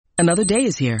Another day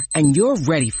is here, and you're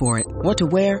ready for it. What to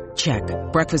wear? Check.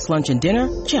 Breakfast, lunch, and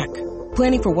dinner? Check.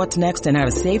 Planning for what's next and how to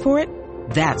save for it?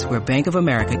 That's where Bank of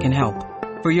America can help.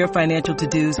 For your financial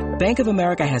to-dos, Bank of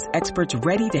America has experts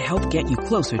ready to help get you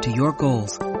closer to your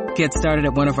goals. Get started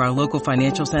at one of our local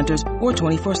financial centers or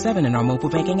 24/7 in our mobile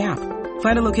banking app.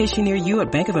 Find a location near you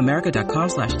at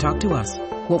bankofamerica.com/talktous.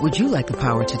 What would you like the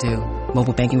power to do?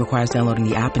 Mobile banking requires downloading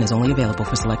the app and is only available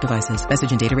for select devices.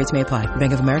 Message and data rates may apply.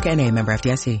 Bank of America N.A., member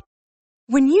FDIC.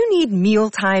 When you need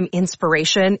mealtime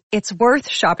inspiration, it's worth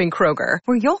shopping Kroger,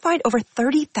 where you'll find over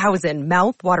 30,000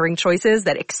 mouth-watering choices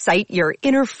that excite your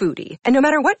inner foodie. And no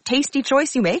matter what tasty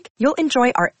choice you make, you'll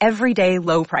enjoy our everyday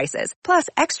low prices, plus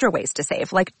extra ways to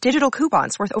save, like digital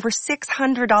coupons worth over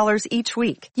 $600 each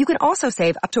week. You can also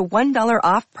save up to $1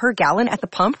 off per gallon at the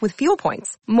pump with fuel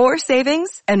points. More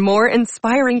savings and more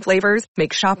inspiring flavors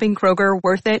make shopping Kroger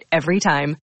worth it every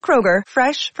time. Kroger,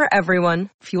 fresh for everyone.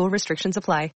 Fuel restrictions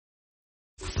apply.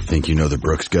 Think you know the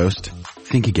Brooks Ghost?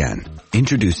 Think again.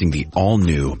 Introducing the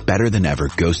all-new, better-than-ever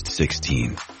Ghost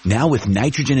 16. Now with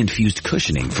nitrogen-infused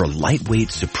cushioning for lightweight,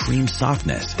 supreme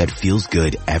softness that feels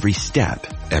good every step,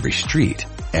 every street,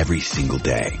 every single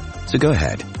day. So go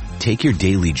ahead. Take your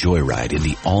daily joyride in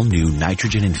the all-new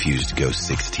nitrogen-infused Ghost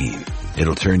 16.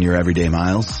 It'll turn your everyday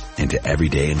miles into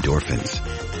everyday endorphins.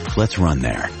 Let's run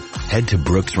there. Head to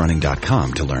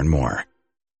brooksrunning.com to learn more.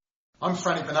 I'm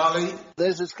Franny Benali.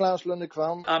 This is Klaus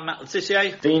Lundekvam. I'm Matt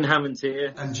Letitia. Dean Hammond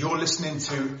here. And you're listening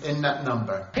to In That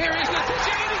Number. Here is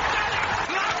Letitia and he's done it!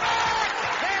 Number!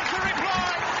 Here's the reply.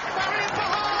 Marion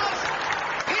Pahars.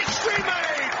 History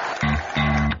made!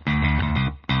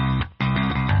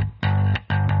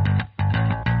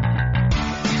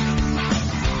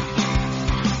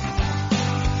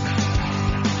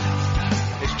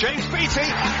 It's James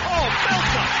Beattie. Oh,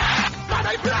 belter!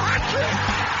 Mane for a hat-trick!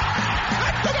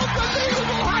 That's an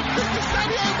unbelievable hat-trick to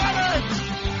Sadio Mane!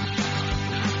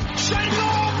 Shane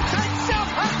Long takes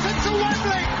Southampton to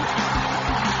Wembley!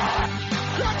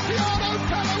 Graziano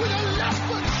Pella with a left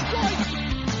foot strike!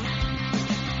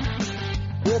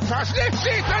 Walker sniffs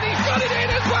it and he's got it in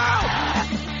as well!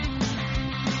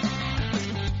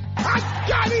 And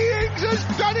Danny Ings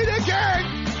has done it again!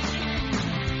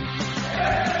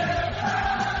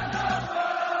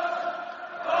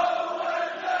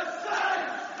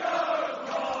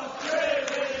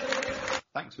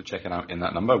 Thanks for checking out In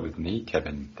That Number with me,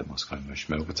 Kevin, the Moscow Mush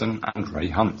Milverton, and Ray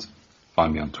Hunt.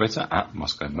 Find me on Twitter at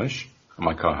Moscow Mush, and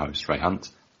my co-host Ray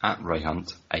Hunt at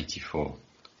RayHunt84.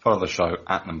 Follow the show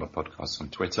at Number Podcast on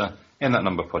Twitter, In That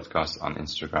Number Podcast on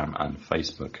Instagram and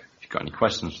Facebook. If you've got any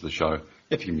questions for the show,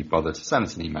 if you can be bothered, send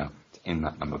us an email to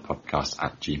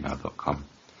inthatnumberpodcast@gmail.com.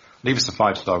 Leave us a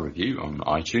 5-star review on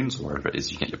iTunes or wherever it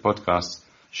is you get your podcasts.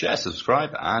 Share,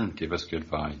 subscribe, and give us good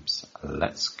vibes.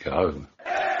 Let's go.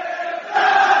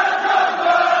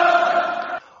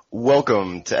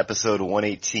 Welcome to episode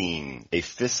 118, A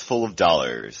Fistful of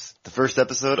Dollars, the first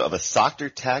episode of a Soccer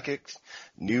Tactics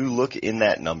new look in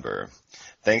that number.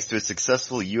 Thanks to a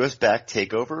successful US-backed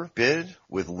takeover bid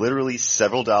with literally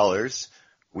several dollars,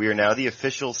 we are now the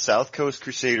official South Coast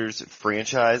Crusaders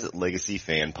franchise legacy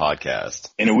fan podcast.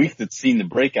 In a week that's seen the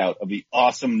breakout of the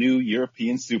awesome new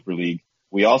European Super League,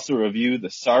 we also review the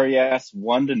sorry-ass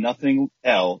 1-0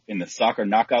 L in the Soccer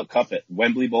Knockout Cup at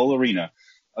Wembley Bowl Arena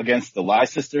against the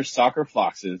Leicester Soccer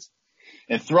Foxes,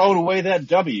 and throwing away that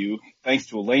W thanks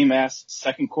to a lame-ass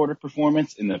second-quarter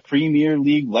performance in the Premier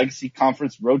League Legacy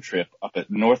Conference road trip up at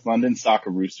North London Soccer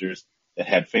Roosters that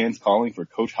had fans calling for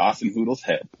Coach Hasenhutl's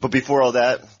head. But before all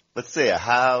that, let's say a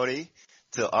howdy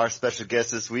to our special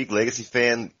guest this week, Legacy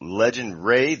fan legend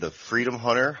Ray, the Freedom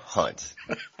Hunter Hunt.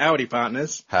 Howdy,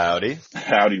 partners. Howdy.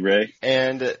 Howdy, Ray.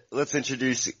 And let's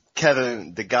introduce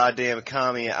Kevin, the goddamn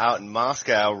commie out in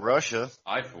Moscow, Russia.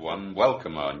 I, for one,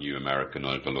 welcome our new American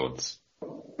overlords.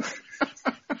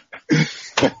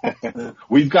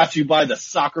 We've got you by the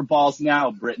soccer balls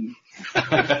now, Britain.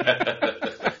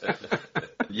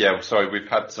 Yeah, sorry, we've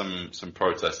had some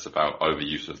protests about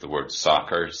overuse of the word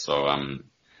soccer, so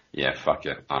yeah, fuck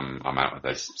it, I'm out of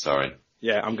this. Sorry.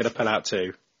 Yeah, I'm gonna pull out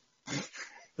too.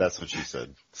 That's what you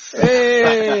said.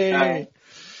 Hey!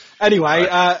 Anyway,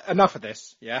 enough of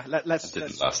this. Yeah, let's. It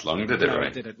didn't last long, did it? No, Ray?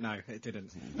 it didn't. No, it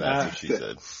didn't. That's what she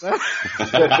said.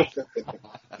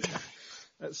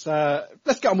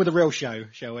 Let's get on with the real show,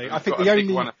 shall we? We've I think got the a only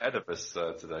big one ahead of us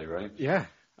today, right? Yeah,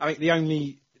 I think the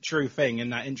only true thing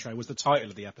in that intro was the title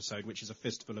of the episode, which is A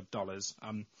Fistful of Dollars.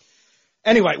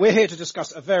 Anyway, we're here to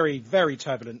discuss a very, very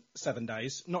turbulent 7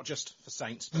 days, not just for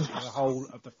Saints, but for the whole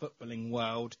of the footballing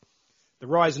world. The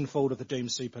rise and fall of the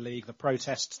doomed Super League, the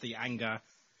protests, the anger,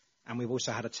 and we've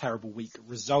also had a terrible week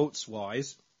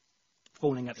results-wise.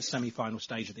 falling at the semi-final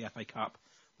stage of the FA Cup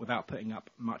without putting up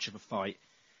much of a fight,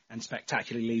 and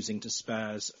spectacularly losing to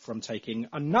Spurs from taking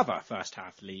another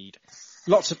first-half lead.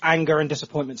 Lots of anger and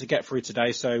disappointment to get through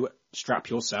today, so strap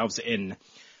yourselves in.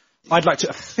 I'd like to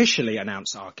officially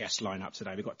announce our guest lineup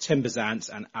today. We've got Tim Bazant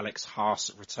and Alex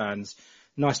Haas returns.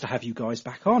 Nice to have you guys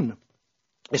back on.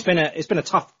 It's been a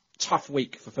tough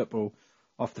week for football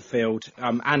off the field,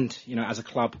 and as a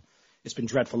club, it's been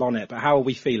dreadful on it. But how are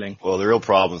we feeling? Well, the real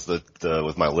problem's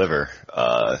with my liver.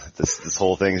 This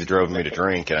whole thing's drove me to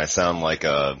drink, and I sound like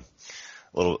I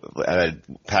had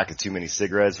a pack of too many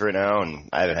cigarettes right now, and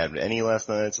I haven't had any last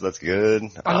night, so that's good.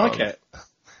 I like it.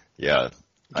 Yeah.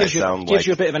 Gives you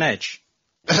a bit of an edge.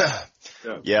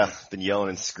 Yeah, been yelling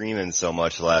and screaming so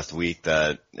much last week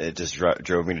that it just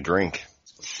drove me to drink.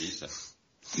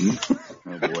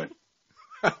 Oh boy.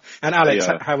 And Alex,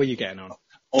 how are you getting on?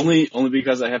 Only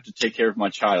because I have to take care of my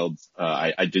child.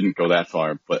 I didn't go that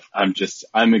far, but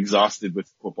I'm exhausted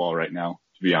with football right now,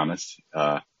 to be honest.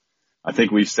 I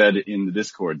think we've said in the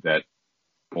Discord that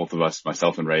both of us,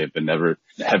 myself and Ray,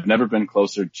 have never been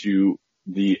closer to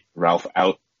the Ralph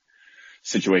out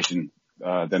situation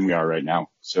than we are right now.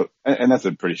 So, and that's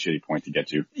a pretty shitty point to get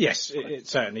to. Yes, it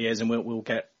certainly is, and we'll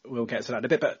get to that in a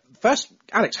bit. But first,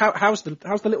 Alex, how's the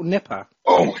little nipper?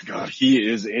 Oh my God, he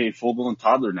is a full-blown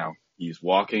toddler now. He's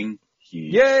walking.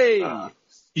 Yay!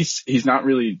 He's not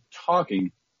really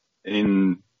talking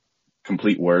in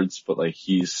complete words, but like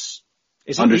he's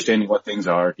understanding what things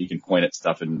are. He can point at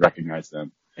stuff and recognize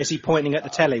them. Is he pointing at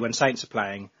the telly when Saints are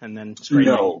playing and then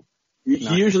screaming? No.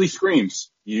 He usually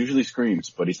screams.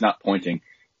 But he's not pointing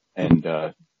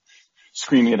and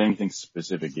screaming at anything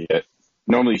specific yet.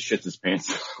 Normally he shits his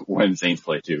pants when Saints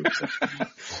play too. So.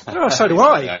 Oh, so do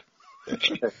I.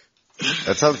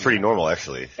 That sounds pretty normal,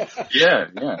 actually.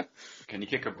 Yeah. Can you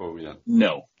kick a ball yet?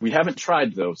 No. We haven't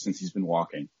tried, though, since he's been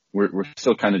walking. We're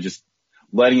still kind of just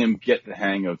letting him get the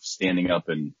hang of standing up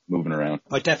and moving around.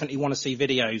 I definitely want to see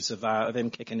videos of him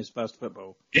kicking his first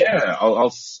football. Yeah, I'll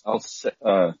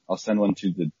send one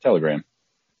to the Telegram.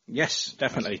 Yes,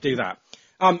 definitely do that.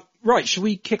 Right, should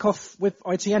we kick off with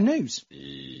ITN news?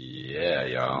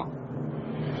 Yeah.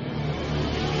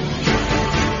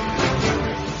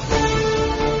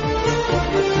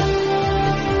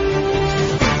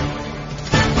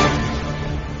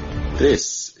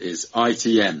 This is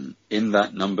ITN in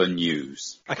that number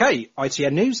news. Okay,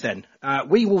 ITN news then.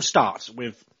 We will start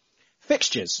with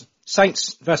fixtures.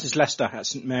 Saints versus Leicester at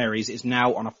St Mary's is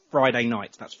now on a Friday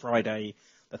night. That's Friday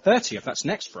the 30th. That's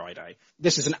next Friday.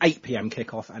 This is an 8 p.m.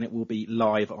 kickoff and it will be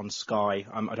live on Sky.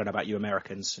 I don't know about you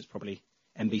Americans. It's probably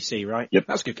NBC, right? Yep.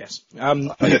 That's a good guess. A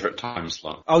different time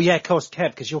slot. Oh yeah, of course, Kev,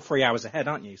 because you're 3 hours ahead,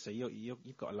 aren't you? So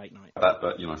you've got a late night.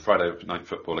 But Friday night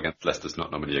football against Leicester's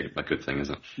not normally a good thing, is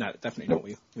it? No, definitely not.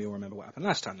 We all remember what happened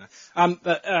last time though.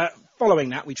 But following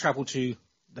that, we travel to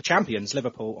the champions,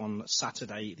 Liverpool, on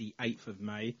Saturday, the 8th of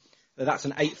May. That's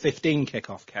an 8:15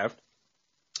 kickoff, Kev.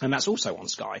 And that's also on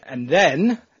Sky. And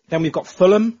then we've got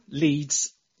Fulham,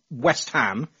 Leeds, West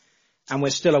Ham, and we're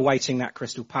still awaiting that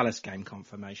Crystal Palace game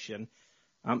confirmation.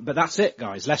 But that's it,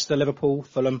 guys. Leicester, Liverpool,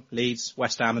 Fulham, Leeds,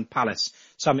 West Ham and Palace.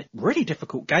 Some really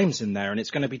difficult games in there, and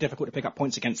it's going to be difficult to pick up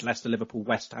points against Leicester, Liverpool,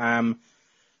 West Ham.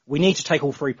 We need to take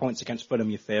all 3 points against Fulham,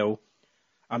 you feel.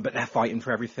 But they're fighting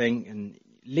for everything. And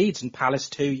Leeds and Palace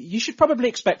too. You should probably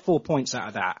expect 4 points out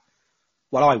of that.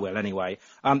 Well, I will anyway.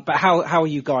 But how are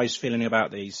you guys feeling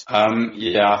about these?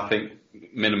 I think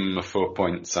minimum of 4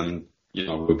 points and,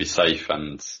 we'll be safe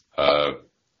and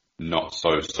not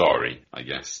so sorry, I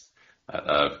guess. For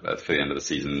the end of the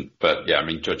season. But yeah,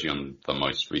 judging on the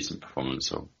most recent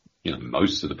performance or,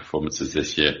 most of the performances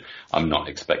this year, I'm not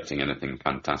expecting anything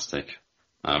fantastic.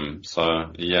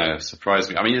 So yeah, surprised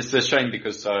me. It's a shame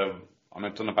because, I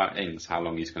don't know about Ings, how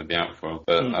long he's going to be out for.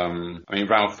 But,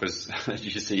 Ralph did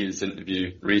you see his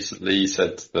interview recently? He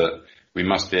said that we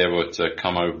must be able to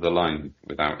come over the line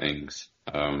without Ings.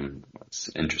 It's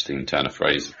an interesting turn of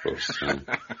phrase, of course.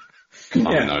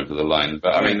 Coming over the line.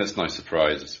 But there's no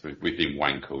surprise. We've been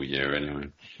wank all year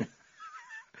anyway.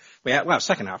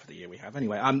 Second half of the year we have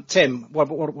anyway. Tim, what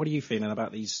are you feeling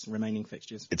about these remaining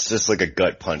fixtures? It's just like a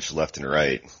gut punch left and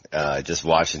right. Just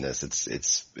watching this,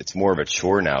 it's more of a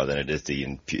chore now than it is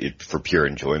for pure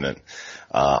enjoyment.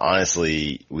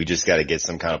 Honestly, we just got to get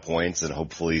some kind of points and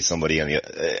hopefully somebody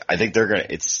I think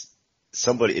it's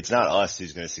not us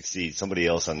who's going to succeed. Somebody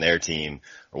else on their team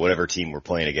or whatever team we're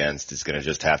playing against is going to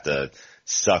just have to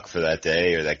suck for that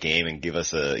day or that game and give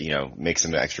us make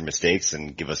some extra mistakes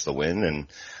and give us the win. And,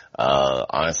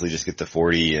 honestly, just get the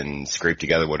 40 and scrape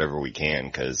together whatever we can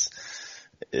because,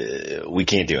 we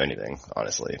can't do anything,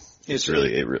 honestly.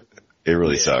 It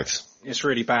really sucks. It's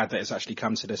really bad that it's actually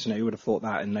come to this. You know, who would have thought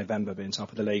that in November being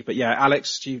top of the league? But yeah,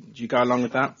 Alex, do you go along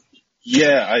with that?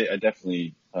 Yeah, I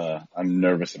definitely, I'm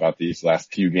nervous about these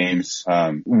last few games.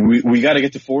 We got to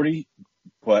get to 40,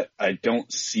 but I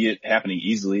don't see it happening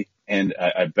easily. And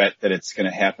I bet that it's going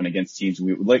to happen against teams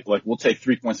we'll take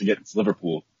 3 points against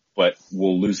Liverpool, but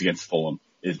we'll lose against Fulham.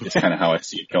 It's kind of how I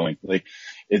see it going. Like,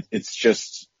 it's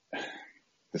just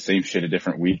the same shit a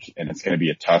different week, and it's going to be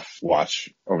a tough watch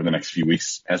over the next few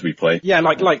weeks as we play. Yeah,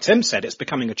 like Tim said, it's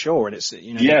becoming a chore, and it's,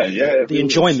 you know, the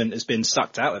enjoyment has been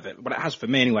sucked out of it. But it has for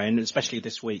me anyway, and especially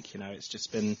this week, you know, it's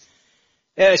just been,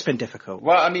 it's been difficult.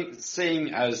 Well, I mean,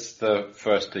 seeing as the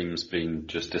first team's been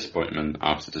just disappointment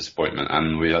after disappointment,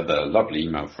 and we had a lovely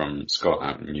email from Scott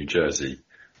out in New Jersey,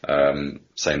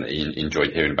 saying that he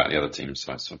enjoyed hearing about the other teams.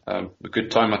 So it's a good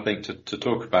time, I think, to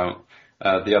talk about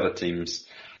the other teams.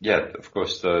 Yeah, of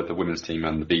course, the women's team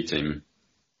and the B team,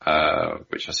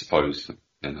 which I suppose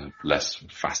in a less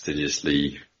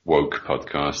fastidiously woke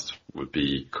podcast would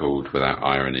be called, without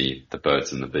irony, the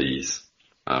birds and the bees.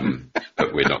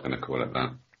 But we're not going to call it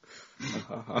that.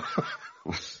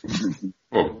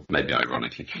 Well, maybe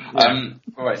ironically.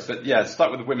 All right, but yeah, start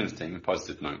with the women's team, a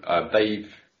positive note.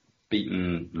 They've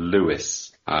beaten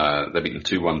Lewis. They've beaten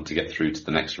 2-1 to get through to the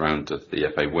next round of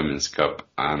the FA Women's Cup.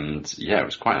 And yeah, it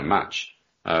was quite a match.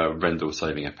 Rendell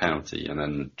saving a penalty, and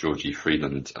then Georgie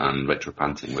Freeland and Rachel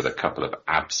Panting with a couple of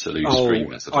absolute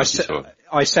screamers.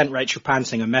 I sent Rachel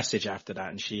Panting a message after that,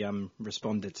 and she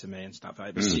responded to me and stuff.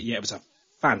 It was a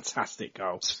fantastic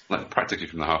goal. Like practically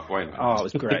from the halfway line. Oh, it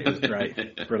was great. It was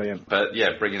great. Brilliant. But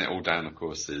yeah, bringing it all down, of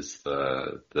course, is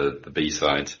the B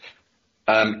side.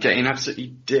 Getting absolutely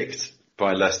dicked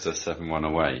by Leicester 7-1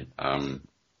 away. I'm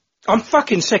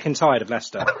fucking sick and tired of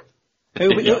Leicester. Who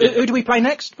do we play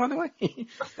next, by the way?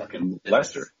 Fucking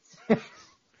Leicester.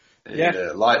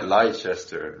 Yeah, like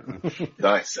Leicester.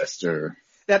 Leicester.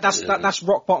 Yeah, that's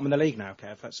rock bottom in the league now,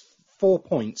 Kev. That's 4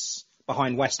 points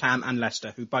behind West Ham and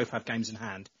Leicester, who both have games in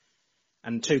hand,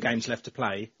 and 2 games left to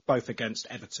play, both against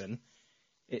Everton.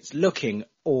 It's looking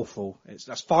awful.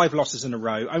 That's 5 losses in a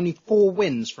row, only 4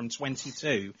 wins from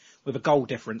 22, with a goal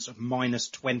difference of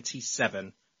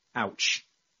 -27. Ouch.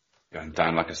 Going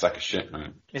down like a sack of shit,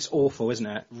 man. It's awful, isn't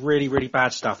it? Really, really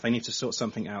bad stuff. They need to sort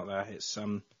something out there. It's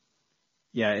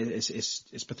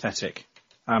it's pathetic.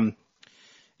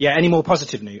 Any more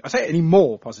positive news? I say any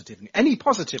more positive news. Any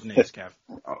positive news, Kev?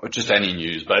 Just any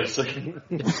news, basically.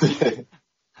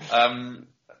 I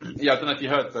don't know if you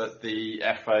heard, but the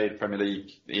FA, the Premier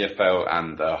League, the EFL,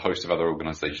 and a host of other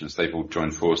organisations, they've all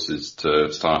joined forces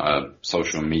to start a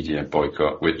social media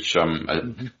boycott, which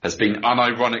has been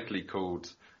unironically called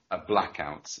a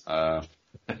blackout. And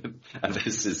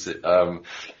this is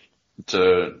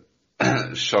to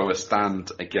show a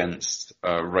stand against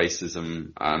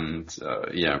racism and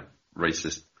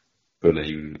racist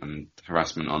bullying and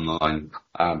harassment online.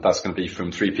 That's going to be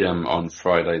from 3 p.m. on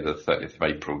Friday the 30th of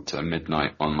April to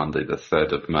midnight on Monday the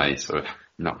 3rd of May. So you're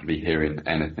not going to be hearing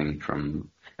anything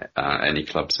from any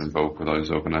clubs involved with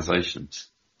those organisations.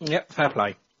 Yep, fair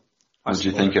play. What do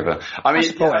you think of it? I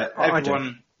mean,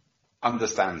 everyone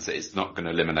understands that it's not going to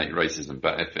eliminate racism,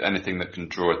 but if anything that can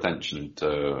draw attention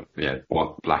to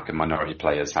what black and minority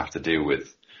players have to deal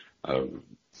with,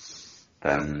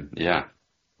 then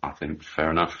I think fair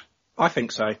enough. I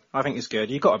think so. I think it's good.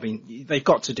 They've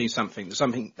got to do something.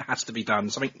 Something has to be done.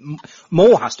 Something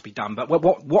more has to be done. But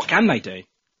what can they do?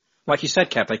 Like you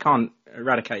said, Kev, they can't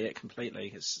eradicate it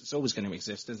completely. It's always going to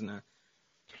exist, isn't it?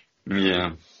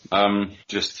 Yeah.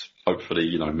 Just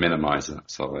hopefully, minimise it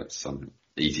so it's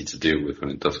easy to deal with when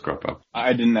it does crop up.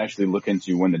 I didn't actually look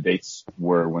into when the dates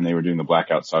were when they were doing the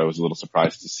blackout, so I was a little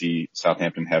surprised to see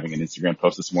Southampton having an Instagram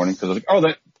post this morning, because I was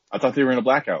like, I thought they were in a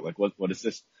blackout. Like, what is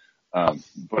this?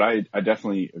 But I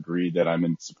definitely agree that I'm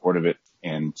in support of it,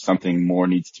 and something more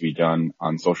needs to be done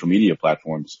on social media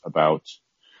platforms about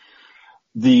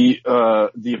the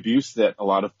abuse that a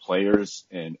lot of players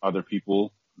and other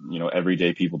people,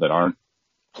 everyday people that aren't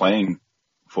playing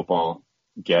football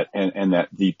get, and that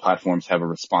the platforms have a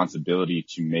responsibility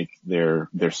to make their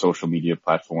social media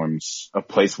platforms a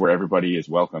place where everybody is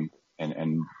welcome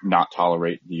and not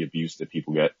tolerate the abuse that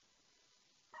people get.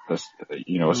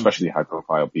 Especially high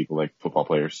profile people like football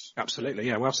players. Absolutely.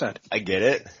 Yeah. Well said. I get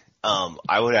it.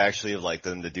 I would actually have liked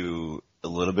them to do a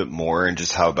little bit more, and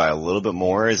just how by a little bit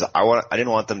more is I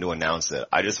didn't want them to announce it.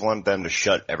 I just want them to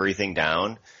shut everything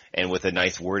down, and with a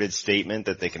nice worded statement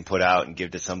that they can put out and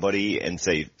give to somebody and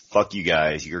say, fuck you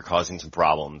guys, you're causing some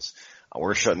problems.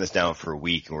 We're shutting this down for a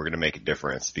week and we're going to make a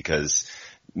difference, because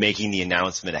making the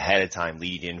announcement ahead of time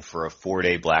lead in for a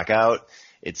 4-day blackout,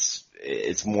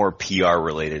 it's more PR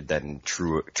related than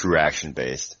true action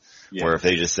based. Where if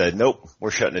they just said, nope,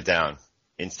 we're shutting it down.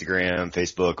 Instagram,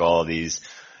 Facebook, all of these,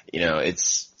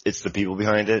 it's the people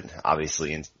behind it.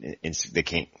 Obviously, they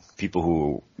can't, people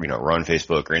who, run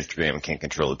Facebook or Instagram can't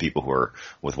control the people who are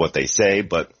with what they say,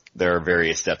 but there are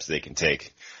various steps they can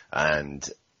take. And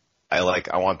I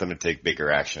want them to take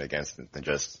bigger action against it than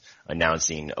just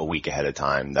announcing a week ahead of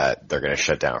time that they're going to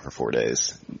shut down for 4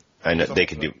 days. And they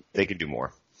could do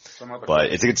more.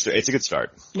 But it's a good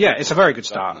start. Yeah, it's a very good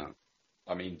start.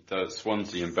 I mean, the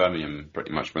Swansea and Birmingham,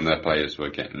 pretty much when their players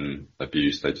were getting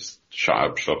abused, they just shut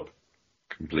up shop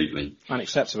completely.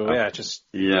 Unacceptable, yeah.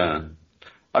 Yeah.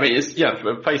 I mean,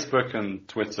 Facebook and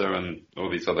Twitter and all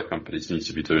these other companies need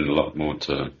to be doing a lot more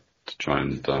to try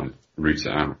and root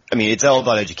it out. I mean, it's all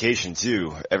about education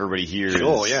too. Everybody here,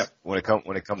 sure, yeah. When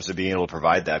it comes to being able to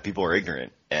provide that, people are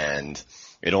ignorant, and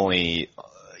it only.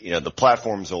 The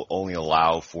platforms will only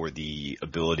allow for the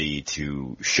ability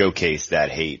to showcase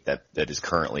that hate that is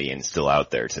currently and still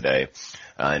out there today.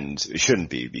 And it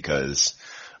shouldn't be, because,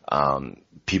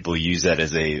 people use that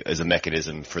as a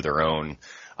mechanism for their own,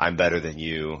 I'm better than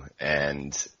you,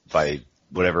 and by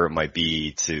whatever it might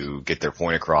be to get their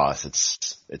point across,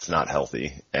 it's not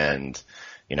healthy. And,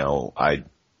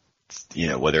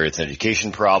 whether it's an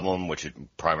education problem, which it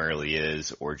primarily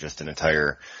is, or just an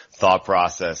entire thought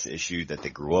process issue that they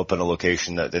grew up in a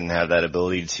location that didn't have that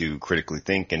ability to critically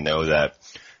think and know that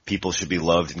people should be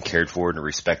loved and cared for and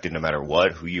respected no matter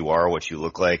what, who you are, what you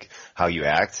look like, how you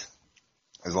act.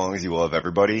 As long as you love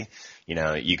everybody,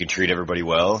 you can treat everybody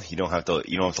well. You don't have to, if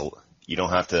you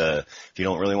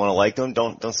don't really want to like them,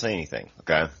 don't say anything.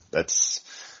 Okay.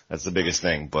 That's the biggest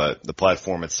thing, but the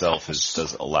platform itself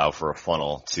does allow for a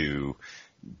funnel to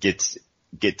get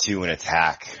to and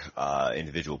attack,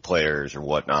 individual players or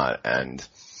whatnot, and,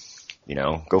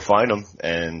 go find them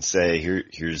and say,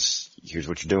 here's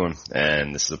what you're doing,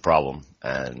 and this is the problem,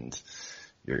 and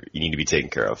you need to be taken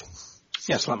care of.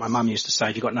 Yeah, it's like my mum used to say,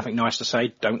 if you've got nothing nice to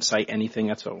say, don't say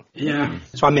anything at all. Yeah.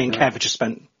 That's why me and Kev just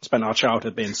spent our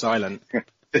childhood being silent.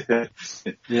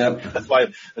 Yeah, that's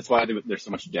why there's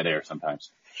so much dead air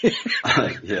sometimes.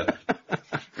 Yeah,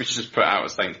 we should just put out a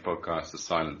Saints podcast of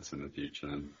silence in the future.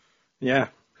 Then. Yeah,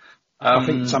 I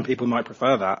think some people might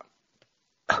prefer that.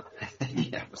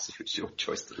 Yeah, it's your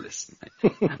choice to listen,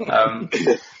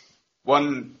 mate.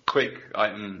 One quick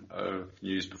item of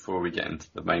news before we get into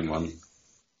the main one.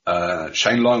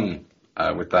 Shane Long,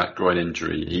 with that groin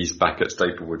injury, he's back at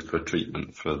Staplewood for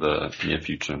treatment for the near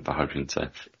future. They're hoping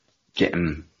to get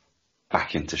him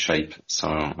back into shape. So,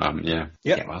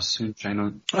 Get well soon,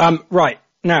 Shane. Right.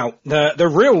 Now, the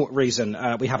real reason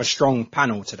we have a strong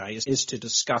panel today is to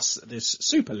discuss this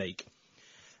Super League.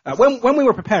 When we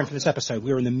were preparing for this episode,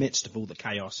 we were in the midst of all the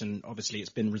chaos, and obviously it's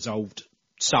been resolved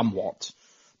somewhat.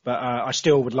 But I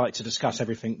still would like to discuss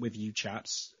everything with you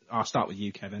chaps. I'll start with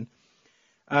you, Kevin.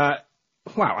 I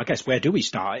guess where do we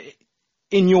start?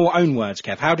 In your own words,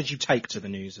 Kev, how did you take to the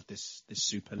news of this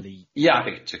Super League? Yeah, I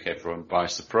think it took everyone by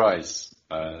surprise,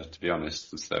 to be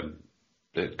honest.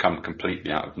 It come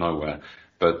completely out of nowhere.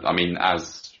 But, I mean,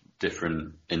 as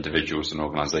different individuals and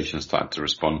organisations started to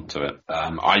respond to it,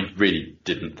 I really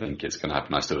didn't think it's going to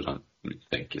happen. I still don't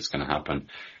think it's going to happen.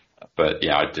 But,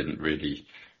 yeah, I didn't really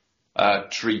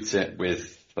treat it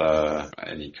with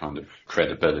any kind of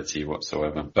credibility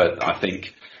whatsoever. But I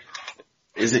think,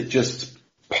 is it just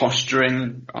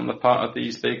posturing on the part of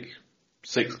these big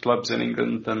 6 clubs in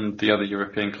England and the other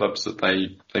European clubs that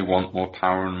they want more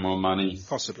power and more money?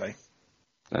 Possibly.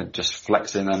 They're just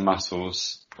flexing their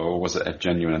muscles, or was it a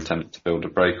genuine attempt to build a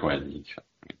breakaway league?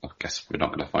 I guess we're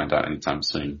not going to find out anytime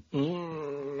soon.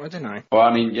 I don't know. Well,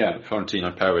 I mean, yeah,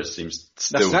 Florentino Perez seems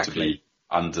still to be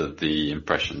under the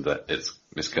impression that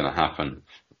it's going to happen.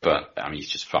 But, I mean, he's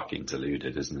just fucking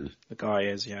deluded, isn't he? The guy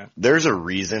is, yeah. There's a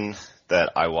reason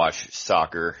that I watch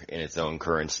soccer in its own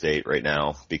current state right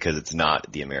now, because it's not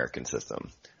the American system.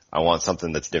 I want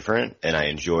something that's different, and I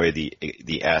enjoy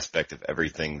the aspect of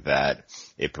everything that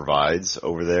it provides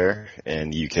over there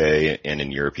in the UK and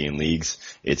in European leagues.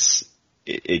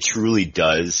 It truly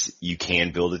does. You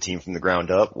can build a team from the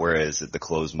ground up, whereas the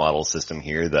closed model system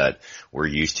here that we're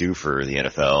used to for the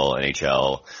NFL,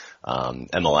 NHL,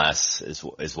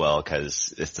 MLS as well,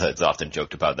 because it's often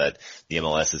joked about that the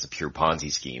MLS is a pure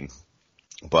Ponzi scheme.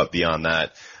 But beyond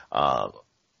that,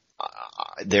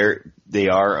 they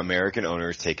are American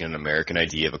owners taking an American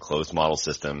idea of a closed model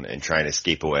system and trying to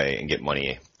escape away and get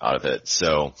money out of it.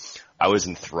 So I was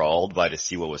enthralled to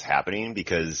see what was happening,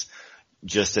 because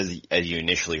just as you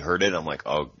initially heard it, I'm like,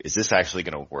 oh, is this actually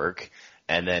going to work?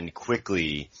 And then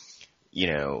quickly,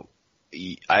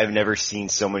 I've never seen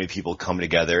so many people come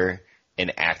together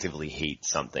and actively hate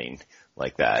something.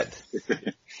 like that.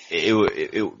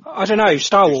 It I don't know.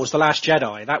 Star Wars: The Last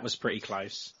Jedi. That was pretty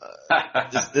close.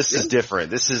 This is different.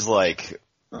 This is like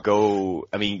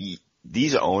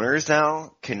these owners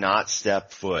now cannot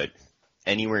step foot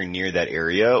anywhere near that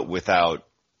area without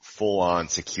full-on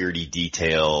security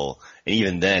detail. And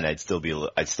even then, I'd still be a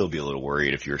little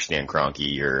worried if you're Stan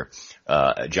Kroenke or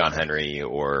John Henry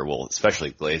or, well,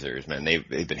 especially Glazers. Man,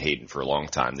 they've been hating for a long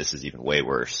time. This is even way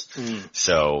worse.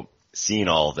 So seeing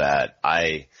all of that,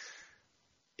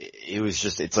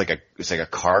 it's like a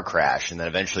car crash, and then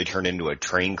eventually turned into a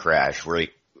train crash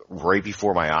right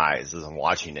before my eyes as I'm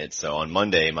watching it. So on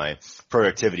Monday, my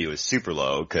productivity was super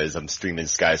low because I'm streaming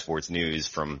Sky Sports News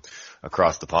from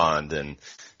across the pond and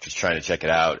just trying to check it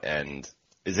out. And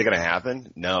is it going to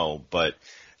happen? No, but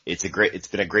it's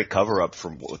been a great cover up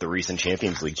from the recent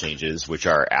Champions League changes, which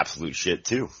are absolute shit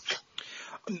too.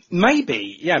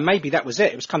 Maybe that was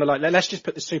it. It was kind of like, let's just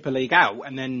put the Super League out,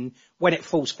 and then when it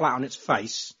falls flat on its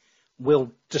face,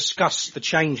 we'll discuss the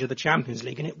change of the Champions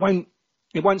League, and it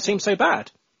won't seem so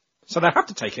bad. So they have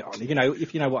to take it on,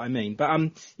 if you know what I mean. But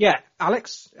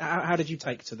Alex, how did you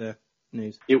take to the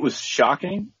news? It was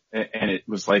shocking, and it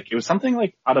was something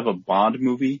like out of a Bond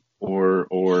movie,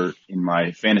 or in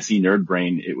my fantasy nerd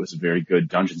brain, it was a very good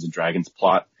Dungeons and Dragons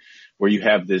plot where you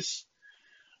have this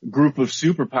group of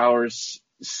superpowers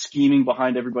scheming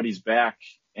behind everybody's back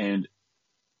and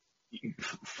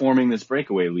forming this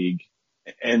breakaway league.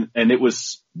 And it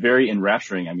was very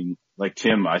enrapturing. I mean, like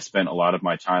Tim, I spent a lot of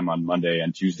my time on Monday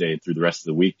and Tuesday and through the rest of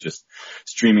the week just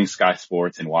streaming Sky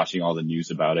Sports and watching all the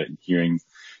news about it and hearing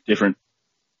different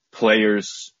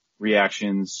players'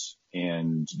 reactions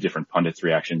and different pundits'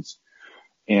 reactions.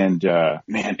 And,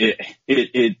 man,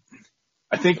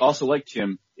 I think also like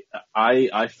Tim,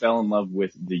 I fell in love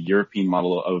with the European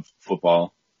model of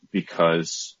football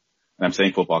because, and I'm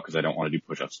saying football because I don't want to do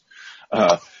push-ups,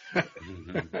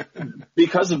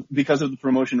 because of the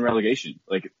promotion and relegation.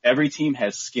 Like, every team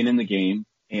has skin in the game,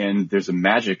 and there's a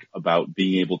magic about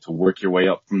being able to work your way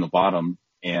up from the bottom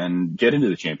and get into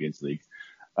the Champions League.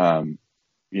 And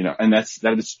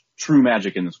that is true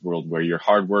magic in this world where your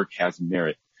hard work has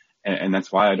merit. And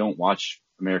that's why I don't watch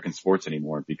American sports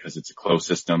anymore, because it's a closed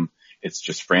system. It's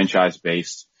just franchise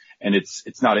based, and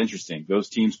it's not interesting. Those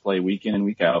teams play week in and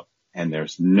week out, and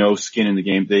there's no skin in the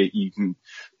game. In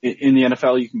the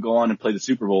NFL, you can go on and play the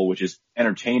Super Bowl, which is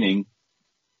entertaining,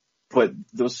 but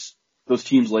those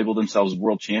teams label themselves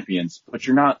world champions, but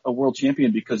you're not a world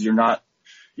champion because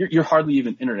you're hardly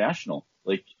even international.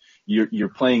 Like, you're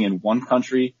playing in one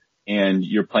country, and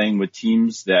you're playing with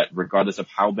teams that, regardless of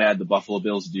how bad the Buffalo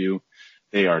Bills do,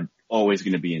 they are always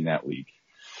going to be in that league.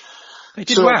 They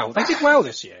did well. They did well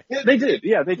this year. Yeah, they did.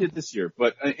 Yeah, they did this year.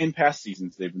 But in past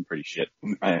seasons, they've been pretty shit.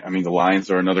 I mean, the Lions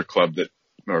are another club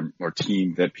or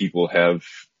team that people have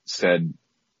said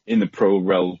in the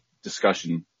pro-rel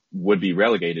discussion would be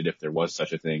relegated if there was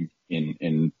such a thing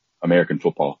in American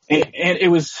football. And it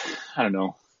was, I don't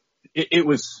know, it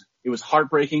was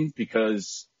heartbreaking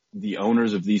because the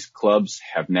owners of these clubs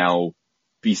have now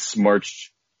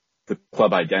besmirched the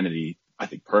club identity, I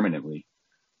think, permanently.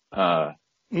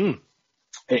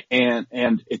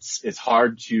 And it's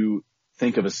hard to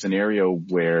think of a scenario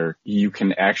where you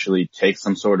can actually take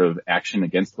some sort of action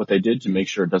against what they did to make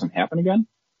sure it doesn't happen again.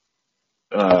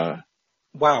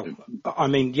 Well, I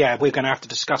mean, we're going to have to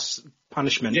discuss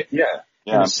punishment in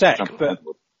a sec. But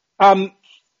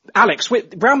Alex,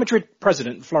 Real Madrid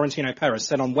president Florentino Perez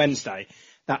said on Wednesday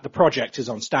that the project is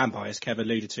on standby, as Kev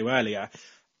alluded to earlier.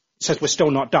 Says we're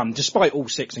still not done, despite all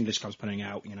 6 English clubs putting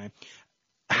out,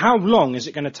 How long is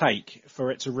it going to take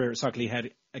for it to rear its ugly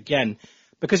head again?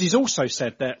 Because he's also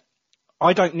said that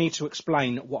I don't need to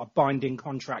explain what a binding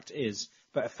contract is,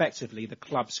 but effectively the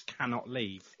clubs cannot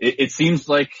leave. It seems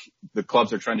like the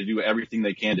clubs are trying to do everything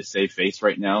they can to save face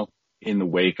right now in the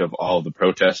wake of all the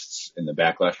protests and the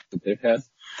backlash that they've had.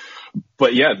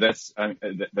 But yeah, that's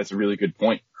a really good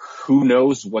point. Who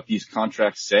knows what these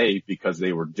contracts say, because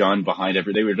they were done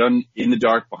in the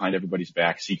dark behind everybody's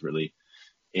back secretly.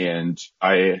 And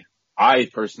I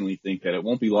personally think that it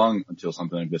won't be long until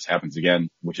something like this happens again,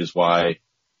 which is why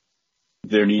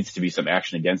there needs to be some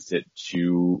action against it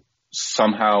to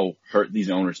somehow hurt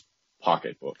these owners'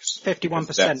 pocketbooks.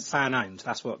 51% fan owned.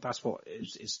 That's what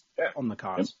is on the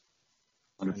cards.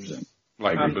 100%.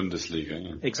 Like the Bundesliga.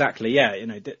 Yeah. Exactly. Yeah.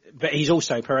 But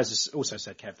Perez has also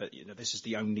said, Kev, that this is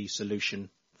the only solution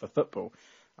for football.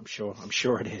 I'm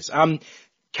sure it is.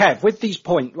 Kev, with these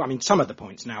points, I mean, some of the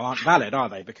points now aren't valid, are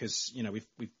they? Because,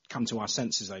 we've come to our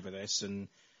senses over this,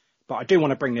 but I do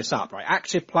want to bring this up, right?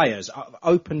 Active players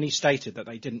openly stated that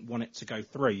they didn't want it to go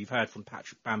through. You've heard from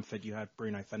Patrick Bamford, you heard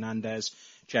Bruno Fernandes,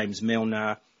 James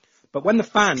Milner, But when the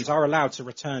fans are allowed to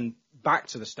return back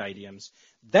to the stadiums,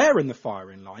 they're in the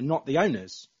firing line, not the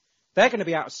owners. They're going to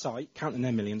be out of sight, counting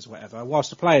their millions or whatever, whilst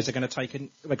the players are going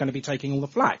to be taking all the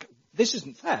flack. This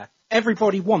isn't fair.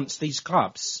 Everybody wants these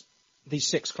clubs, these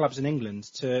 6 clubs in England,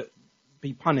 to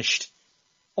be punished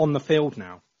on the field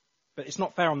now. But it's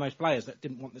not fair on those players that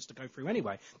didn't want this to go through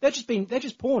anyway. They're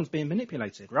just pawns being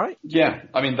manipulated, right? Yeah,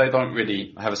 I mean, they don't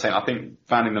really have a say. I think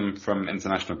banning them from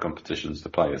international competitions, the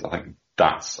players, I think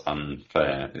that's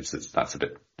unfair. That's a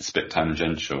bit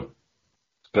tangential.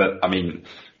 But I mean,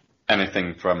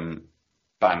 anything from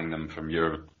banning them from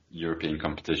European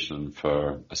competition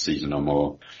for a season or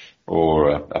more, or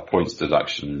a points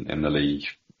deduction in the league,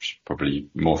 probably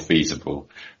more feasible.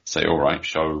 Say, all right,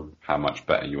 show how much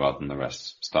better you are than the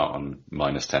rest. Start on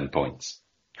minus 10 points.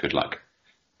 Good luck.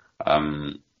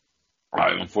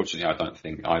 Unfortunately, I don't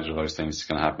think either of those things is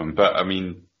going to happen. But I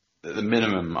mean, the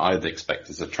minimum I'd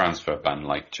expect is a transfer ban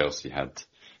like Chelsea had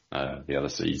the other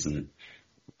season,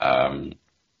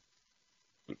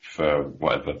 for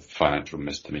whatever financial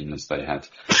misdemeanors they had.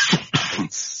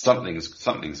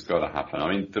 Something's got to happen. I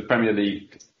mean, the Premier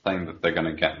League saying that they're going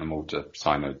to get them all to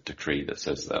sign a decree that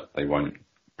says that they won't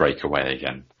break away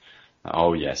again.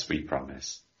 Oh yes, we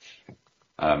promise.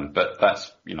 But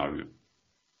that's,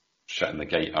 shutting the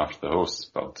gate after the horse is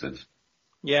bolted.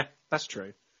 Yeah, that's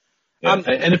true. Yeah,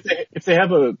 and if they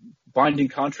have a binding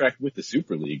contract with the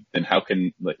Super League, then how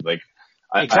can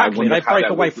exactly they break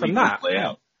away from that? Play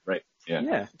out. Right. Yeah.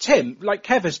 Yeah. Tim, like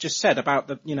Kev has just said about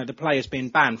the players being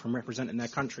banned from representing their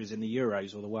countries in the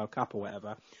Euros or the World Cup or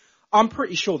whatever. I'm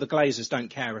pretty sure the Glazers don't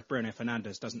care if Bruno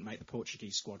Fernandes doesn't make the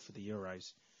Portuguese squad for the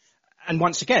Euros. And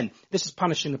once again, this is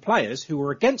punishing the players who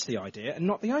were against the idea and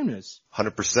not the owners.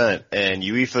 100%. And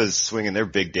UEFA's swinging their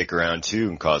big dick around too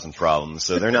and causing problems.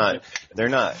 So they're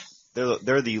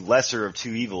the lesser of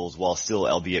two evils while still,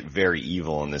 albeit very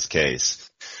evil in this case.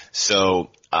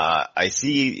 So, I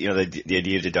see, the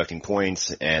idea of deducting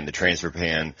points and the transfer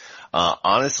ban.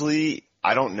 Honestly,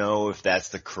 I don't know if that's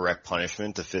the correct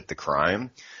punishment to fit the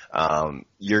crime.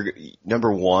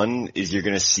 Number one is you're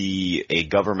going to see a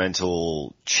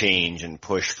governmental change and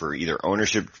push for either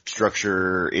ownership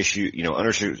structure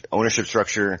ownership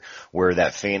structure where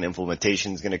that fan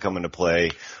implementation is going to come into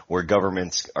play, where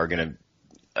governments are going to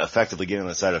effectively get on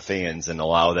the side of fans and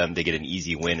allow them to get an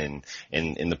easy win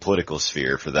in the political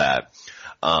sphere for that.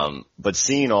 But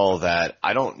seeing all of that,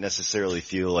 I don't necessarily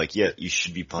feel like, you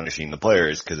should be punishing the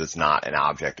players because it's not an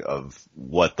object of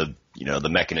what the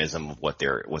mechanism of what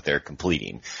they're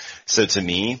completing. So to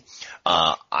me,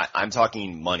 I'm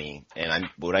talking money, and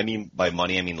what I mean by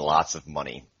money, I mean lots of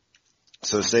money.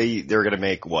 So say they're going to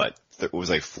make it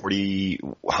was like 40, do you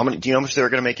know how much they were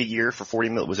going to make a year for 40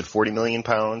 million? Was it 40 million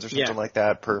pounds or something like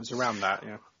that per? It was around that,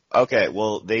 yeah. Okay,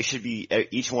 well, they should be,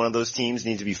 each one of those teams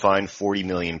need to be fined 40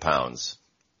 million pounds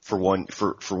for 1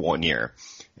 year.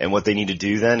 And what they need to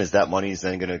do then is that money is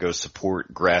then going to go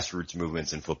support grassroots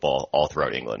movements in football all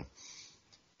throughout England.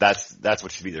 That's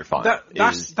what should be their fine.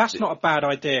 That's not a bad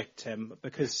idea, Tim,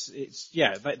 because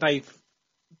they've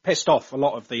pissed off a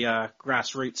lot of the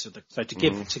grassroots of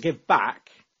to give back.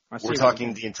 We're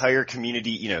talking the entire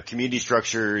community, community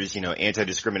structures,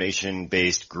 anti-discrimination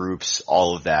based groups,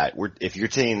 all of that. If you're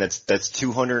saying that's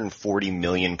 240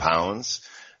 million pounds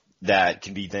that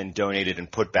can be then donated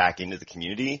and put back into the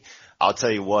community, I'll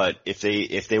tell you what, if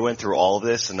they went through all of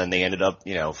this and then they ended up,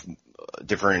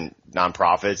 different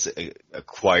nonprofits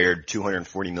acquired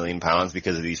 240 million pounds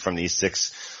because of from these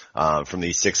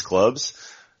six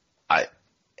clubs,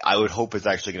 I would hope it's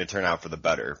actually going to turn out for the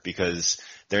better, because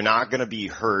they're not going to be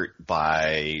hurt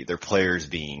by their players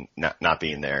not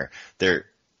being there.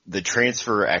 The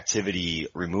transfer activity,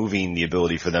 removing the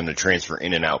ability for them to transfer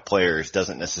in and out players,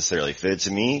 doesn't necessarily fit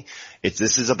to me.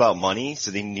 This is about money, so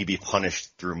they need to be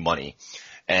punished through money.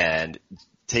 And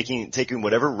taking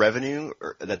whatever revenue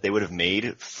that they would have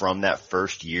made from that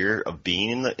first year of being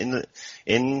in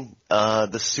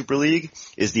the Super League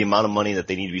is the amount of money that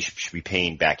they should be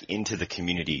paying back into the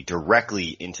community,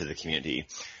 directly into the community.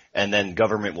 And then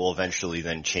government will eventually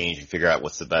then change and figure out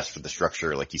what's the best for the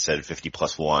structure. Like you said,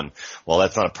 50+1. Well,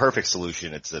 that's not a perfect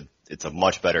solution. It's a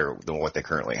much better than what they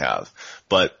currently have.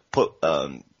 But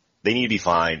they need to be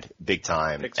fined big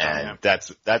time. And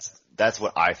that's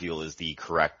what I feel is the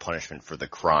correct punishment for the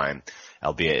crime.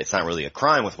 Albeit it's not really a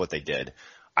crime with what they did.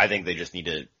 I think they just need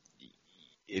to,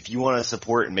 if you want to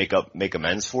support and make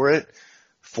amends for it,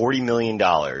 $40 million,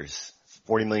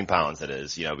 40 million pounds, that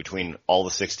is, between all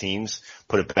the 6 teams,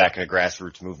 put it back in a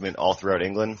grassroots movement all throughout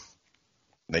England,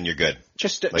 then you're good.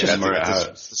 Just where it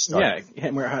hurts. Yeah,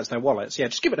 where it hurts their wallets. Yeah,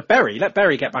 just give it to Bury. Let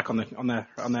Bury get back on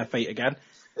their feet again.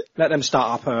 Let them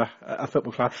start up a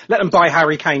football club. Let them buy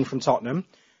Harry Kane from Tottenham.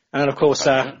 And then, of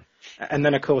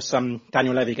course,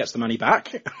 Daniel Levy gets the money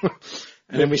back.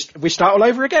 And then we start all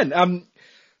over again.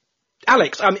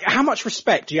 Alex, how much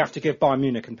respect do you have to give Bayern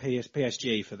Munich and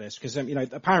PSG for this? Because,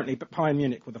 apparently Bayern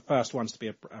Munich were the first ones to be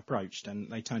approached,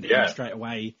 and they turned it down straight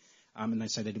away. And they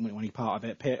said they didn't want any part of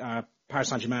it. Paris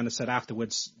Saint-Germain has said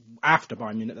afterwards, after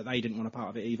Bayern Munich, that they didn't want a part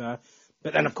of it either.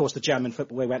 But then, of course, the German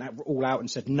football went all out and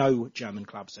said no German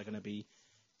clubs are going to be,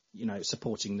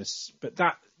 supporting this. But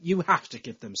that, you have to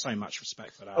give them so much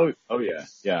respect for that. Oh yeah.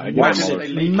 Yeah.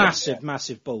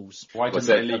 Massive balls. Why didn't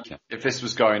they leak it? If this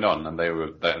was going on and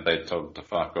they told to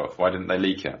fuck off, why didn't they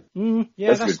leak it?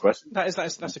 That's a good question.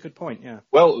 That's a good point, yeah.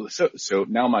 Well, so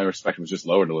now my respect was just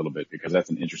lowered a little bit because that's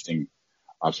an interesting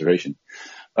observation.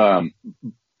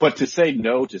 But to say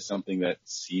no to something that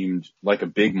seemed like a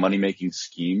big money-making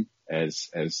scheme, as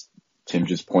Tim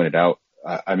just pointed out,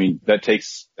 that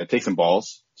takes some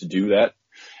balls to do that,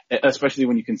 especially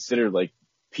when you consider like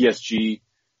PSG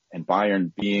and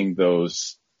Bayern being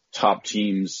those top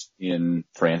teams in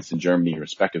France and Germany,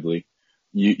 respectively.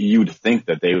 You'd think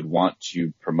that they would want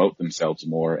to promote themselves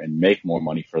more and make more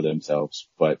money for themselves,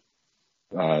 but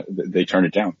they turned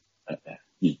it down.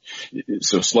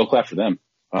 So slow clap for them.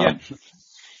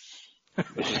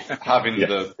 Having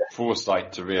the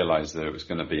foresight to realise that it was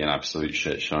going to be an absolute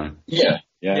shit show. Yeah,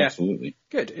 absolutely.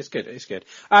 Good. It's good.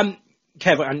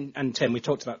 Kev and Tim, we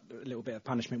talked about a little bit of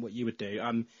punishment, what you would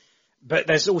do. But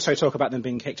there's also talk about them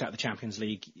being kicked out of the Champions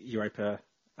League, Europa,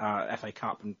 FA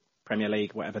Cup and Premier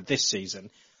League, whatever, this season.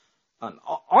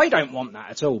 I don't want that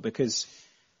at all, because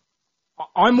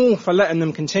I'm all for letting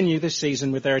them continue this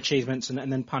season with their achievements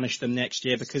and then punish them next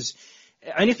year, because,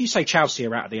 and if you say Chelsea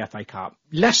are out of the FA Cup,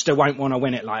 Leicester won't want to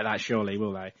win it like that, surely,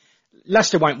 will they?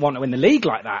 Leicester won't want to win the league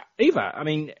like that either. I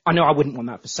mean, I know I wouldn't want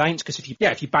that for Saints, because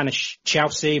if you banish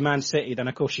Chelsea, Man City, then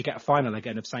of course you get a final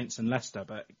again of Saints and Leicester,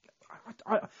 but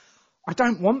I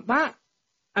don't want that.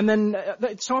 And then,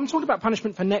 so I'm talking about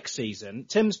punishment for next season.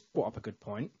 Tim's brought up a good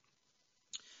point.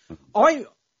 I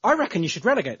reckon you should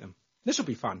relegate them. This will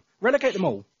be fun. Relegate them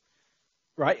all.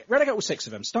 Right? Relegate all 6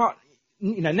 of them. Start,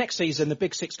 next season, the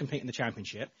big 6 compete in the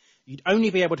Championship. You'd only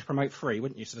be able to promote 3,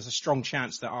 wouldn't you? So there's a strong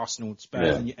chance that Arsenal,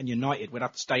 Spurs and United would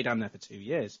have to stay down there for 2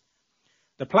 years.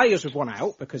 The players would want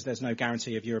out because there's no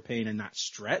guarantee of European in that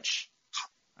stretch.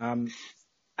 And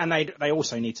they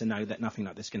also need to know that nothing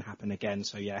like this can happen again.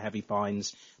 So heavy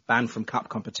fines, banned from cup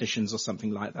competitions or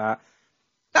something like that.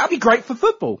 That'd be great for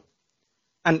football.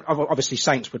 And obviously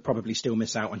Saints would probably still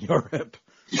miss out on Europe.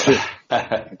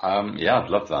 I'd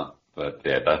love that. But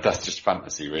that's just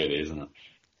fantasy really, isn't it?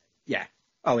 Yeah.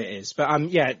 Oh, it is. But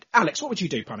Alex, what would you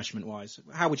do punishment-wise?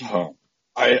 How would you do?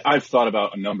 I've thought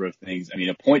about a number of things. I mean,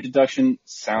 a point deduction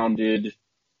sounded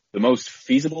the most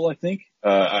feasible, I think.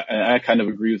 And I kind of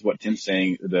agree with what Tim's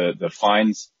saying. The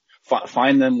fines,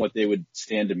 fine them what they would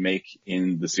stand to make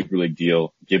in the Super League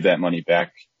deal. Give that money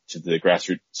back to the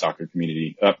grassroots soccer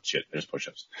community. Oh, shit, there's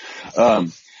push-ups.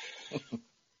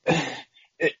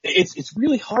 It's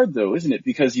really hard though, isn't it?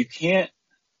 Because you can't,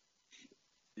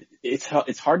 it's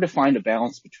hard to find a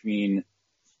balance between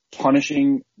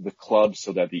punishing the club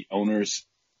so that the owners'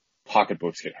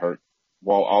 pocketbooks get hurt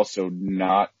while also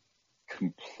not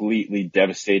completely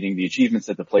devastating the achievements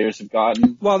that the players have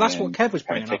gotten. Well, that's what Kev was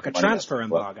bringing up, a transfer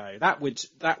embargo. That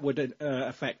would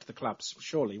affect the clubs,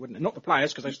 surely, wouldn't it? Not the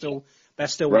players, because they're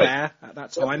still there at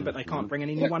that time, but they can't bring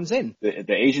any new ones in.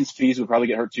 The agents' fees would probably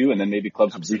get hurt too, and then maybe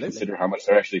clubs would reconsider how much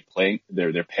they're actually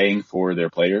they're paying for their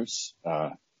players.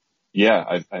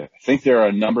 I think there are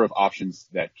a number of options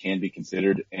that can be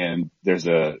considered, and there's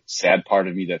a sad part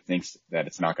of me that thinks that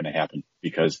it's not going to happen,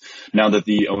 because now that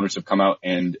the owners have come out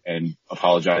and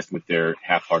apologized with their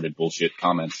half-hearted bullshit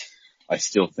comments, I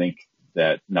still think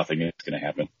that nothing is going to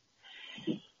happen.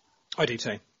 I do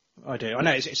too. I do. I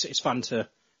know it's fun to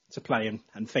play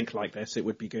and think like this. It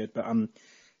would be good, but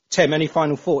Tim, any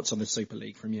final thoughts on the Super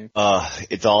League from you?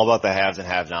 It's all about the haves and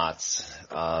have-nots.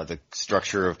 The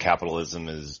structure of capitalism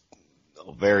is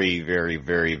a very, very,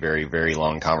 very, very, very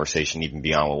long conversation, even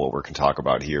beyond what we're going to talk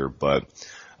about here. But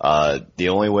the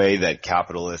only way that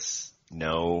capitalists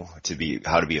know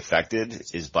how to be affected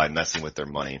is by messing with their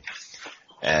money.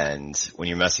 And when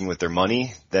you're messing with their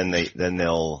money, then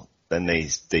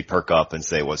they perk up and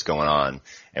say, what's going on?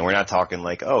 And we're not talking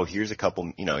like, oh, here's a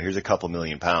couple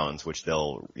million pounds, which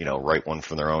they'll, write one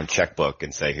from their own checkbook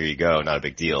and say, here you go, not a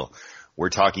big deal. We're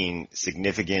talking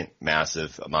significant,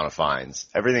 massive amount of fines.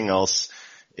 Everything else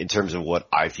in terms of what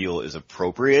I feel is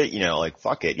appropriate, like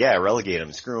fuck it. Yeah, relegate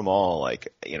them, screw them all.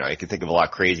 Like, I can think of a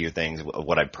lot crazier things of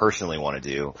what I personally want to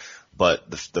do, but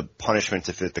the punishment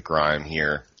to fit the crime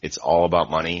here, it's all about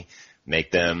money.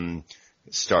 Make them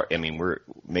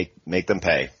make them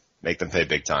pay. Make them pay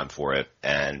big time for it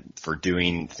and for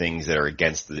doing things that are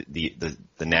against the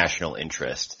national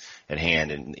interest at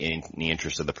hand and in the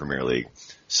interest of the Premier League.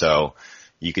 So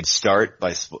you could start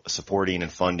by supporting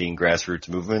and funding grassroots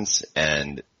movements,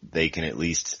 and they can at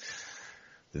least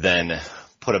then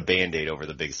put a Band-Aid over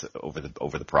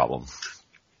the problem.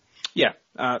 Yeah.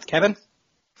 Kevin?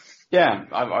 Yeah,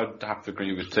 I'd have to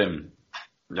agree with Tim.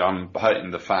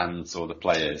 Hurting the fans or the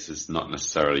players is not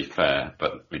necessarily fair,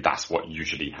 but that's what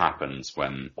usually happens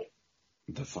when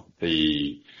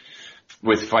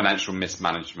with financial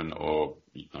mismanagement or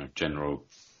general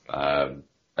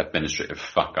administrative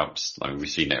fuck-ups. Like we've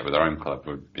seen it with our own club.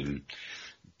 We've been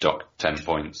docked 10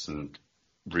 points and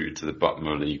rooted to the bottom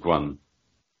of League One.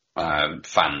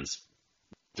 Fans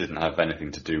didn't have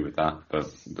anything to do with that,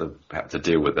 but they had to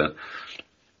deal with it.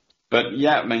 But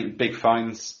yeah, big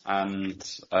fines and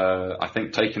I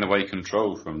think taking away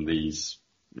control from these,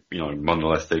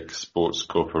 monolithic sports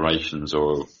corporations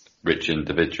or rich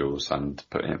individuals and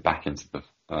putting it back into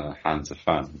the hands of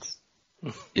fans.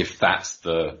 If that's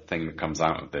the thing that comes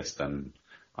out of this, then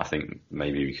I think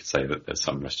maybe we could say that there's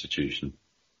some restitution.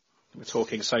 We're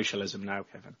talking socialism now,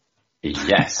 Kevin.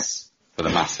 Yes, for the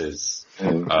masses.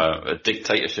 A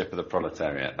dictatorship of the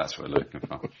proletariat, that's what we're looking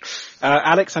for.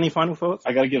 Alex, any final thoughts?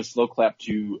 I gotta give a slow clap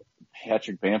to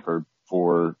Patrick Bamford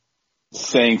for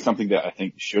saying something that I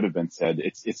think should have been said.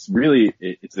 It's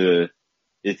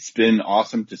been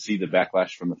awesome to see the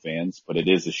backlash from the fans, but it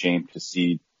is a shame to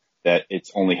see that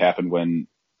it's only happened when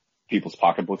people's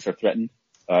pocketbooks are threatened.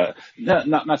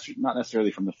 Not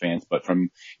necessarily from the fans, but from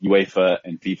UEFA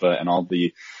and FIFA and all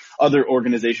the other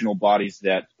organizational bodies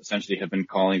that essentially have been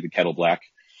calling the kettle black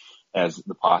as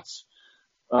the pots.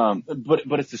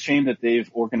 But it's a shame that they've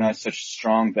organized such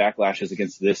strong backlashes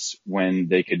against this when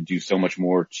they could do so much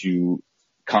more to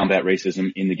combat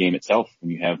racism in the game itself.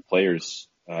 When you have players,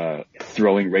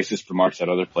 throwing racist remarks at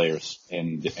other players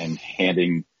and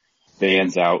handing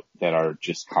bans out that are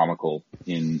just comical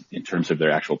in terms of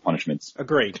their actual punishments.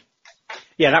 Agreed.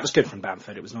 Yeah, that was good from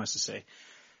Bamford. It was nice to see.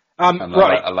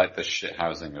 Right. I like the shit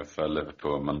housing of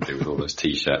Liverpool on Monday with all those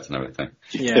T-shirts and everything.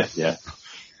 Yeah. Yeah.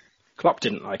 Klopp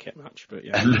didn't like it much, but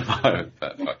yeah. No,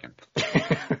 but fuck him.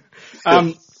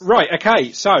 Right,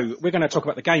 okay, so we're going to talk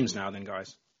about the games now then,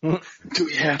 guys. Do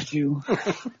we have to?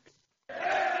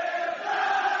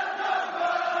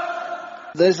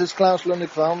 This is Klaus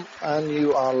Lundekvam, and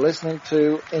you are listening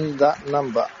to In That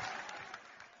Number.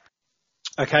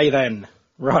 Okay then,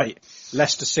 right.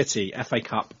 Leicester City, FA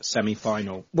Cup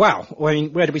semi-final. Wow, I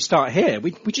mean, where do we start here?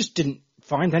 We just didn't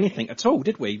find anything at all,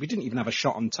 did we? We didn't even have a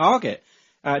shot on target.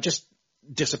 Just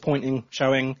disappointing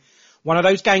showing. One of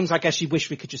those games I guess you wish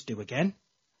we could just do again.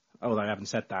 Although I haven't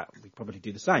said that, we'd probably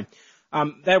do the same.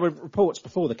 There were reports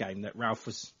before the game that Ralph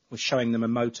was showing them a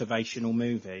motivational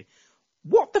movie.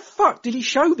 What the fuck did he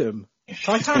show them?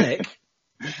 Titanic?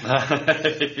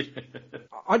 I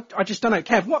just don't know.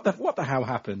 Kev, what the hell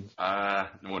happened?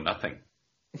 Well, nothing,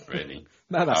 really.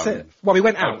 No, that's it. Well, we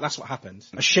went out. That's what happened.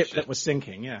 A ship that was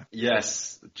sinking, yeah.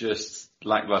 Yes, just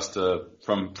lackluster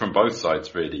from both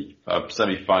sides, really.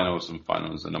 Semi-finals and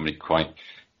finals are normally quite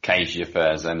cagey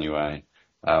affairs anyway.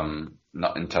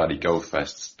 Not entirely goal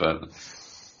fests, but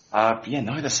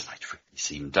neither side really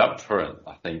seemed up for it.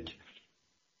 I think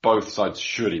both sides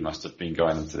surely must have been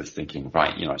going into this thinking,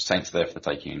 right, Saints there for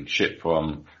taking shit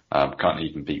from, can't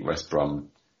even beat West Brom.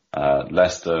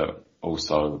 Leicester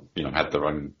also, had their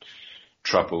own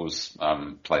troubles,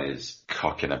 players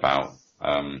cocking about,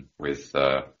 with,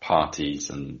 parties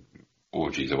and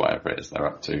orgies or whatever it is they're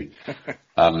up to.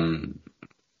 And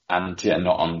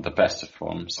not on the best of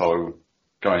form. So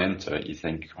going into it, you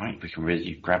think, right, we can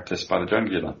really grab this by the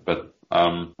jugular, but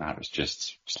that was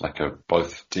just like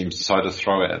both teams decided to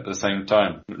throw it at the same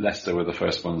time. Leicester were the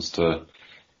first ones to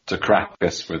crack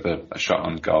us with a shot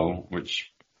on goal,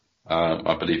 which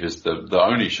I believe is the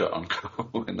only shot on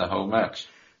goal in the whole match.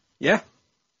 Yeah.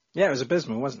 Yeah, it was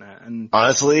abysmal, wasn't it? And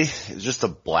honestly, it was just a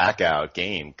blackout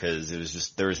game because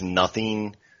there was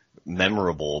nothing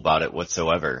memorable about it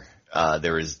whatsoever.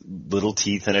 There was little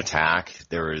teeth in attack.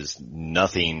 There was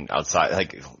nothing outside.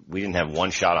 Like, we didn't have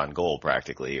one shot on goal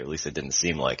practically, or at least it didn't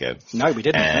seem like it. No, we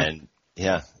didn't.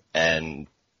 And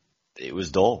it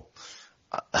was dull.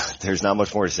 There's not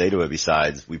much more to say to it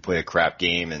besides we play a crap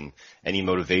game and any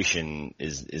motivation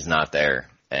is not there.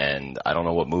 And I don't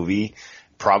know what movie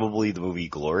probably the movie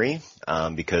Glory,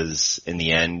 because in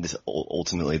the end,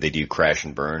 ultimately they do crash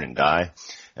and burn and die.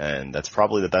 And that's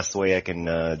probably the best way I can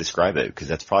describe it, because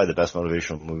that's probably the best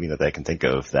motivational movie that I can think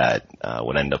of that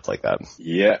would end up like that.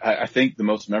 Yeah, I think the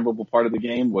most memorable part of the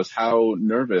game was how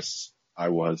nervous I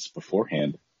was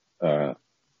beforehand.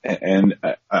 And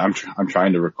I'm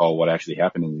trying to recall what actually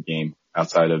happened in the game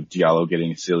outside of Diallo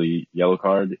getting a silly yellow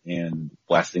card and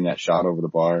blasting that shot over the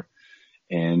bar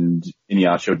and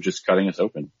Iheanacho just cutting us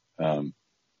open.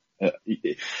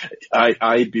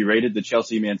 I berated the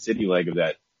Chelsea-Man City leg of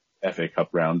that FA Cup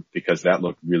round because that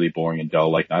looked really boring and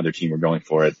dull, like neither team were going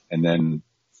for it. And then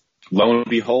lo and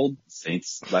behold,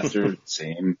 Saints, Leicester,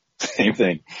 same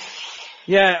thing.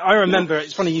 Yeah, I remember,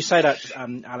 it's funny you say that,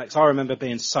 Alex, I remember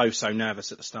being so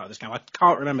nervous at the start of this game. I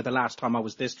can't remember the last time I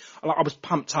was I was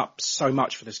pumped up so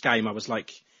much for this game. I was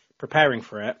like preparing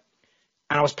for it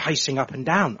and I was pacing up and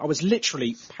down. I was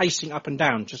literally pacing up and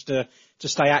down just to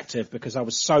stay active because I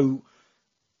was so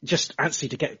just antsy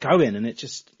to get going, and it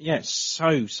just, it's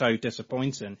so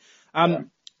disappointing.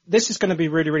 This is going to be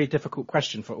a really, really difficult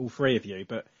question for all three of you,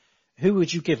 but who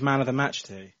would you give man of the match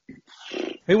to?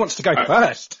 Who wants to go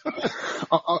first?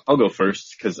 I'll go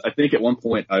first, because I think at one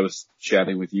point I was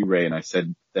chatting with you, Ray, and I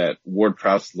said that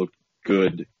Ward-Prowse looked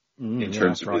good in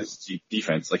terms of his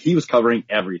defense. Like, he was covering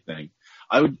everything.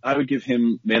 I would give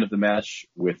him man of the match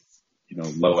with,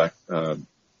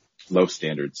 low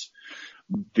standards,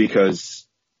 because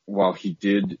while he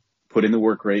did put in the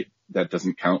work rate, that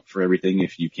doesn't count for everything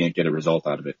if you can't get a result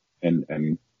out of it.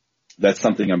 And that's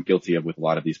something I'm guilty of with a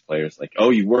lot of these players. Like,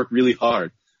 oh, you work really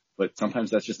hard, but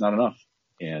sometimes that's just not enough,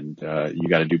 and you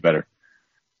got to do better.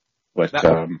 But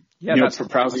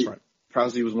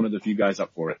Prowse was one of the few guys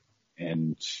up for it,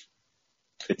 and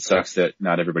it sucks that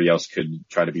not everybody else could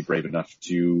try to be brave enough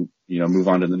to move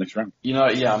on to the next round.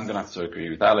 I'm gonna have to agree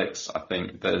with Alex. I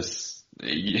think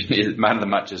man of the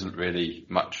match isn't really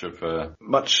much of a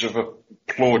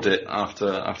plaudit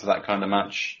after that kind of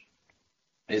match.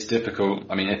 It's difficult.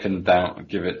 I mean, if in doubt,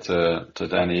 give it to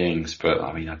Danny Ings, but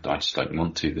I mean, I just don't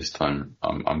want to this time.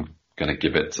 I'm going to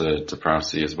give it to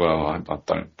Prowse as well. I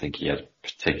don't think he had a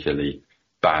particularly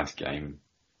bad game.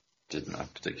 Didn't have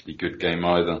a particularly good game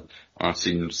either. I've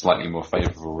seen slightly more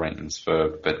favourable ratings for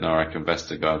Bednarek and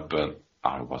Vestergaard, but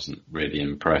I wasn't really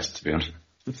impressed, to be honest.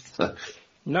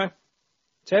 No.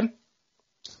 Tim?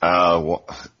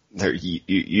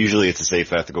 Usually it's a safe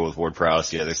bet to go with Ward-Prowse.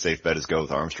 The other safe bet is go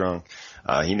with Armstrong.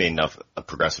 He made enough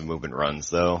progressive movement runs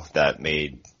though that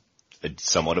made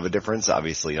somewhat of a difference.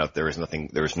 Obviously, there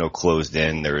was no closed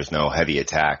in, there was no heavy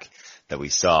attack that we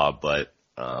saw, but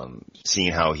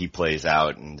seeing how he plays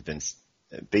out and been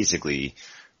basically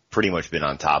pretty much been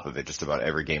on top of it just about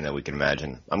every game that we can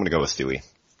imagine. I'm going to go with Stewie.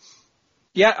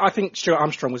 Yeah, I think Stuart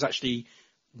Armstrong was actually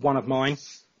one of mine,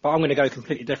 but I'm going to go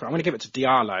completely different. I'm going to give it to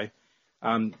Diallo.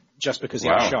 Just because he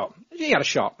had a shot. He had a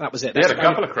shot. That was it. He had a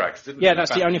couple of cracks, didn't he? Yeah,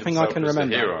 that's the only thing I can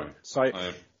remember. So,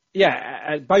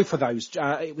 both of those.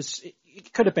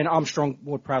 It could have been Armstrong,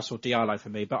 Ward-Prowse or Diallo for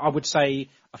me, but I would say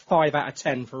a 5 out of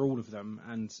 10 for all of them.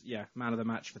 And man of the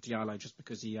match for Diallo just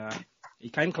because he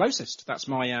came closest. That's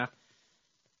my,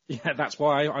 that's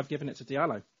why I've given it to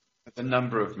Diallo. The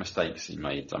number of mistakes he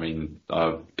made. I mean,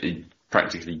 he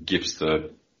practically gives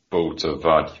the ball to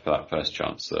Vardy for that first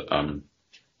chance that,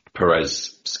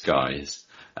 Perez skies,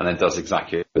 and then does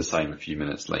exactly the same a few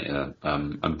minutes later,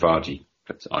 and Vardy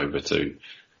puts it over too.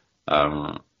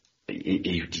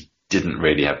 He didn't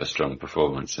really have a strong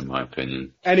performance, in my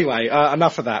opinion. Anyway,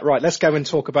 enough of that. Right, let's go and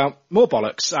talk about more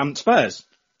bollocks. Spurs.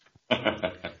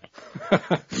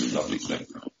 Lovely thing.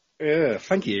 Yeah,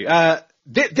 thank you.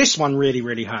 This one really,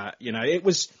 really hurt. It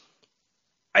was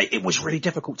really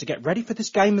difficult to get ready for this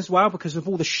game as well because of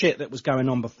all the shit that was going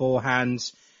on beforehand.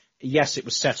 Yes, it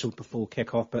was settled before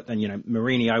kickoff, but then,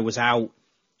 Mourinho was out,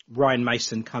 Ryan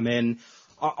Mason come in.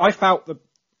 I felt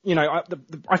I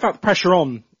felt the pressure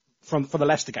on for the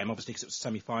Leicester game, obviously, because it was a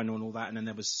semi-final and all that. And then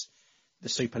there was the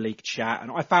Super League chat.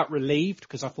 And I felt relieved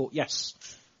because I thought, yes,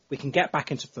 we can get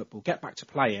back into football, get back to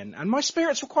playing. And my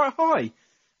spirits were quite high.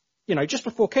 Just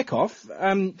before kickoff,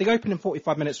 the opening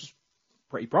 45 minutes was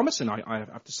pretty promising, I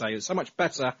have to say. It's so much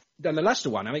better than the Leicester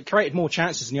one. I mean, it created more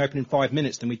chances in the opening 5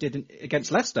 minutes than we did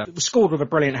against Leicester. It was scored with a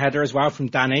brilliant header as well from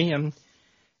Danny.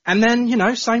 And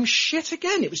then, same shit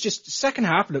again. It was just the second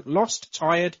half looked lost,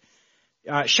 tired.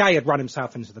 Shea had run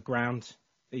himself into the ground.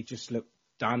 He just looked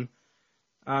done.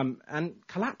 And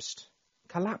collapsed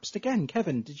again.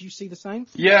 Kevin, did you see the same?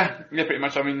 Yeah, pretty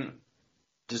much. I mean,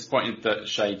 disappointed that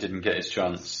Shea didn't get his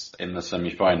chance in the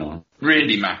semi-final.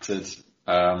 Really mattered.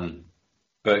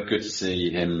 But good to see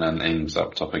him and Ings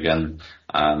up top again.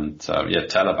 And,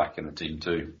 Teller back in the team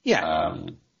too. Yeah.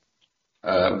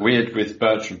 Weird with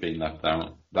Bertrand being left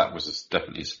out. That was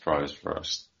definitely a surprise for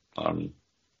us,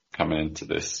 coming into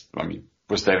this. I mean,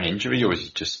 was there an injury or was he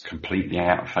just completely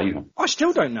out of favour? I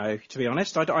still don't know, to be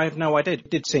honest. I have no idea. It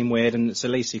did seem weird, and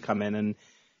Salisi come in, and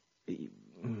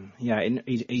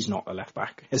he's not a left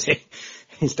back, is he?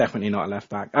 He's definitely not a left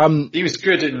back. He was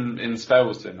good in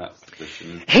spells in that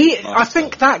position. I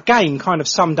think that game kind of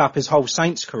summed up his whole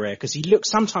Saints career, because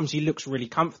sometimes he looks really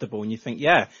comfortable, and you think,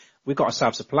 yeah, we've got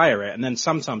ourselves a player here, and then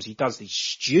sometimes he does these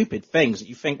stupid things that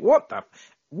you think, what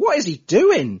is he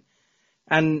doing?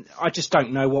 And I just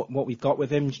don't know what we've got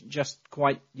with him just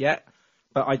quite yet.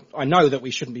 But I know that we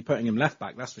shouldn't be putting him left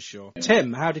back, that's for sure.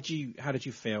 Tim, how did you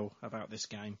feel about this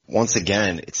game? Once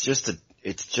again, it's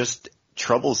just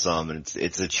troublesome, and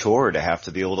it's a chore to have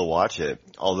to be able to watch it.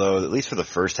 Although, at least for the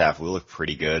first half, we looked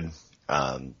pretty good.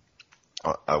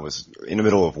 I was in the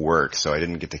middle of work, so I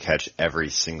didn't get to catch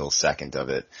every single second of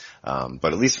it.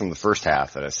 But at least from the first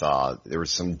half that I saw, there were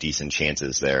some decent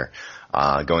chances there.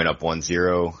 Going up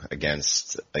 1-0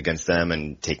 against them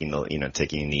and taking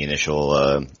the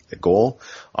initial, goal.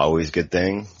 Always a good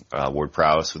thing.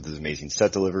 Ward-Prowse with his amazing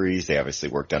set deliveries. They obviously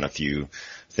worked on a few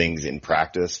things in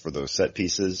practice for those set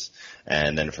pieces.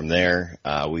 And then from there,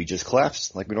 we just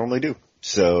collapsed like we normally do.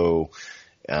 So,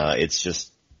 it's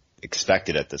just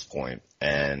expected at this point.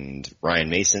 And Ryan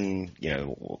Mason,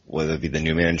 whether it be the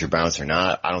new manager bounce or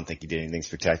not, I don't think he did anything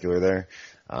spectacular there.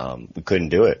 We couldn't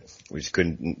do it. We just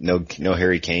couldn't, no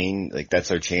Harry Kane. Like, that's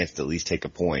our chance to at least take a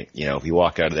point. If we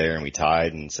walked out of there and we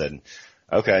tied and said,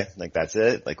 okay, like that's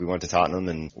it. Like, we went to Tottenham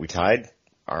and we tied.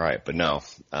 All right. But no,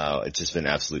 it's just been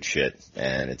absolute shit,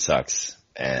 and it sucks.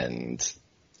 And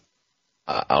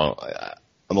I'm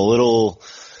a little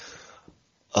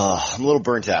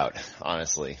burnt out,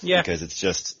 honestly. Yeah. Because it's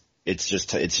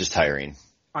just tiring.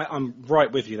 I'm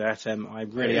right with you there, Tim. I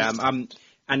really am.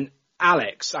 And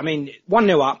Alex, I mean,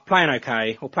 1-0 up, playing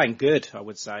okay, or playing good, I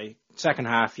would say. Second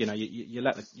half, you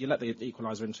let the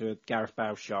equaliser into a Gareth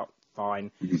Bale shot,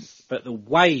 fine. But the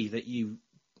way that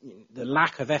the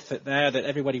lack of effort there, that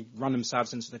everybody run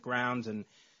themselves into the ground, and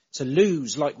to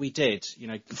lose like we did,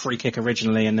 free kick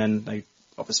originally, and then they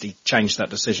obviously changed that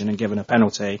decision and given a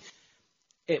penalty.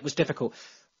 It was difficult.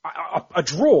 A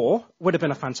draw would have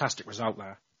been a fantastic result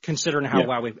there, considering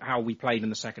how we played in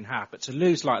the second half. But to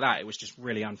lose like that, it was just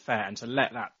really unfair. And to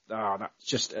let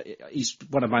he's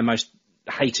one of my most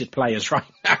hated players right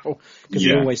now, because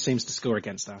he always seems to score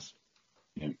against us.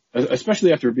 Yeah.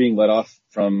 Especially after being let off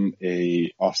from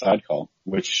a offside call,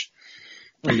 which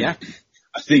I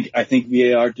think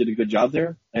VAR did a good job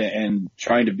there and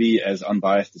trying to be as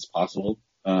unbiased as possible.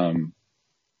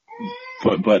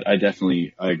 But I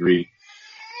agree.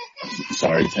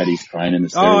 Sorry, Teddy's crying in the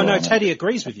stairwell. Oh no, Teddy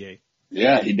agrees with you.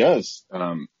 Yeah, he does.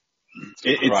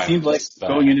 It seemed like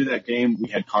going into that game, we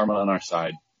had karma on our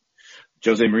side.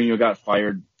 Jose Mourinho got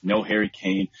fired. No Harry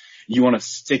Kane. You want to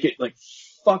stick it like,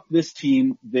 fuck this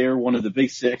team. They're one of the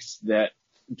big six that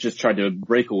just tried to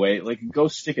break away. Like, go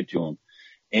stick it to them.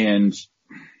 And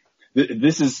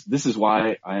this is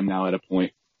why I am now at a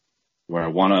point where I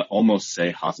want to almost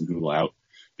say Hasenhüttl out,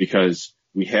 because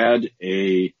we had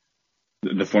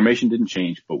the formation didn't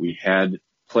change, but we had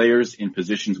players in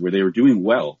positions where they were doing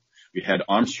well. We had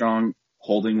Armstrong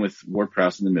holding with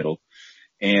Ward-Prowse in the middle.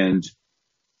 And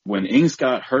when Ings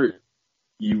got hurt,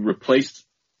 you replaced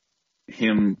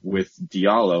him with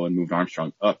Diallo and moved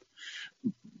Armstrong up.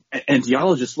 And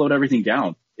Diallo just slowed everything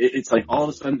down. It's like all of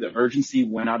a sudden the urgency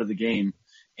went out of the game,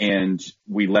 and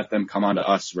we let them come onto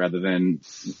us rather than,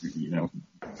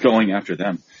 going after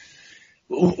them.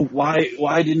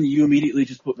 Why didn't you immediately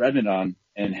just put Redmond on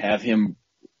and have him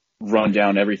run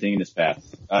down everything in his path?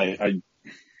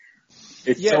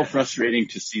 It's so frustrating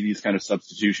to see these kind of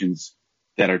substitutions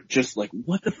that are just like,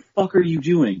 what the fuck are you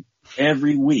doing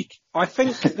every week? I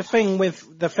think the thing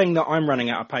that I'm running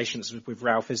out of patience with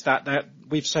Ralph is that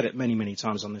we've said it many, many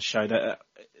times on this show that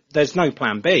there's no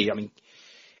plan B. I mean,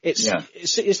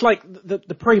 it's like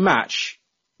the pre-match.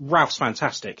 Ralph's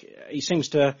fantastic. He seems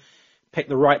to pick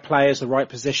the right players, the right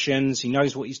positions. He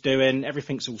knows what he's doing.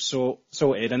 Everything's all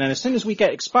sorted. And then as soon as we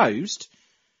get exposed,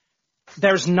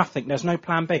 there's nothing. There's no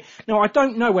plan B. Now, I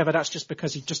don't know whether that's just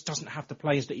because he just doesn't have the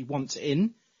players that he wants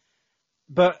in.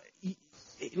 But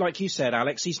like you said,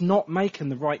 Alex, he's not making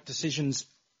the right decisions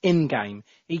in game.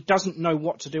 He doesn't know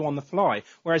what to do on the fly.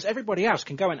 Whereas everybody else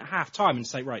can go in at half time and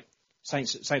say, right,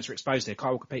 Saints are exposed here.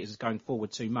 Kyle Walker-Peters is going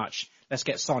forward too much. Let's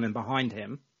get Simon behind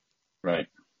him. Right.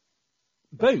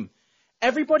 Boom.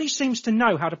 Everybody seems to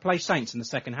know how to play Saints in the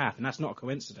second half, and that's not a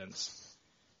coincidence.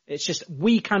 It's just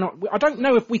we cannot. I don't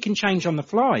know if we can change on the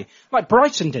fly. Like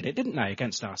Brighton did it, didn't they,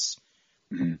 against us?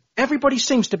 Mm-hmm. Everybody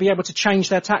seems to be able to change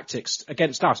their tactics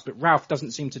against us, but Ralph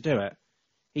doesn't seem to do it.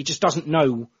 He just doesn't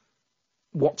know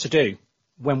what to do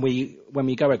when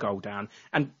we go a goal down.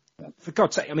 And for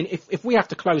God's sake, I mean, if we have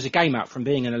to close a game out from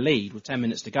being in a lead with 10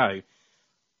 minutes to go,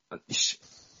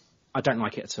 I don't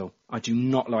like it at all. I do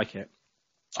not like it.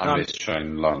 I miss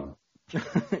Shane Long.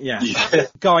 Yeah.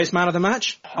 Guys, man of the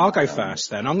match? I'll go first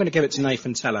then. I'm going to give it to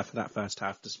Nathan Tella for that first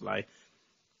half display.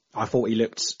 I thought he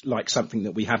looked like something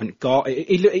that we haven't got.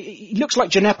 He looks like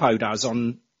Gineppo does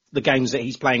on the games that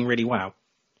he's playing really well.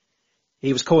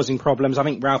 He was causing problems. I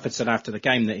think Ralph had said after the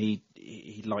game that he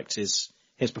liked his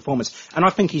performance. And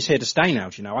I think he's here to stay now,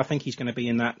 do you know? I think he's going to be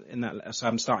in that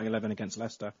starting 11 against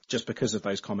Leicester just because of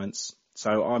those comments.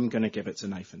 So I'm going to give it to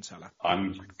Nathan Tella.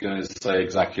 I'm going to say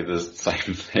exactly the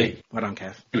same thing. Well done,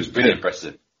 Kev. It was really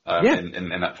impressive in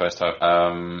that first half.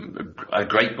 A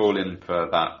great ball in for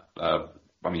that.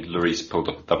 Lloris pulled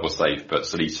off a double save, but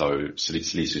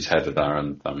Saliso's header there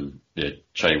and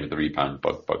Che with the rebound,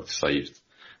 both saved.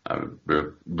 We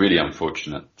were really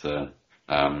unfortunate to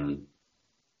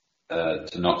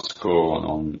not score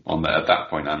on at that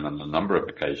point and on a number of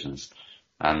occasions.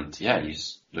 And yeah,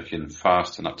 he's looking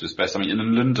fast and up to his best. I mean, in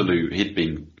Lindelof, he'd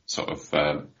been sort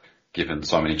of given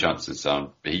so many chances.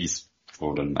 He's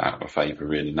fallen out of favour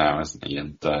really now, hasn't he?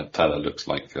 And Teller looks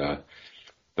like the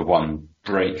one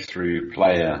breakthrough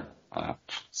player.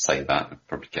 Say that, I'd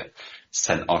probably get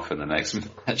sent off in the next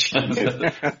match.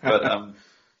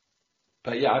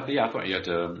 But yeah, I thought he had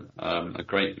a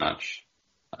great match.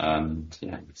 And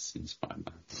yeah, he's fine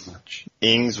match.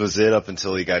 Ings was it up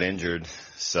until he got injured,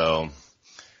 so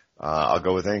I'll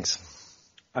go with Ings.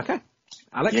 Okay,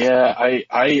 Alex. Yeah,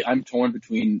 I'm torn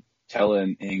between Tella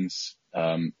and Ings.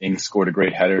 Ings scored a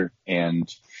great header,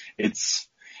 and it's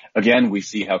again we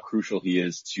see how crucial he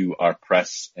is to our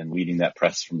press and leading that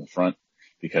press from the front.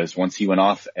 Because once he went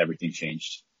off, everything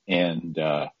changed. And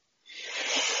I'm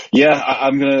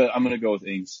gonna go with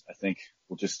Ings. I think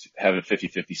we'll just have a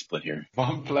 50-50 split here.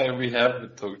 One player we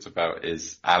haven't talked about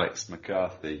is Alex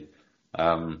McCarthy,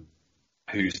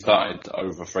 who started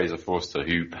over Fraser Forster,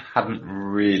 who hadn't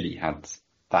really had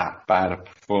that bad a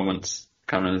performance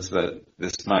coming into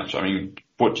this match. I mean,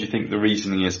 what do you think the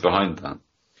reasoning is behind that?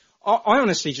 I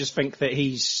honestly just think that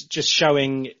he's just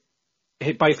showing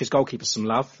both his goalkeepers some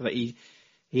love, that he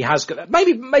has got.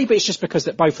 Maybe it's just because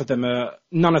that both of them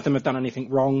none of them have done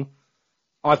anything wrong.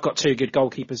 I've got two good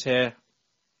goalkeepers here.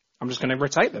 I'm just going to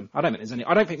rotate them. I don't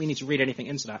think we need to read anything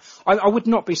into that. I would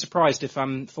not be surprised if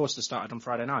Forster started on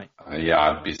Friday night.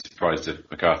 I'd be surprised if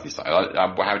McCarthy started.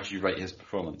 How do you rate his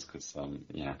performance? Because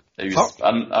he was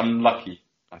unlucky,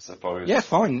 I suppose. Yeah,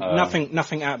 fine.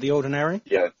 Nothing out of the ordinary.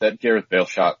 Yeah, that Gareth Bale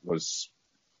shot was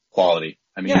quality.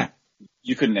 I mean,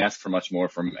 you couldn't ask for much more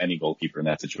from any goalkeeper in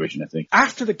that situation, I think.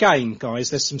 After the game,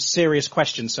 guys, there's some serious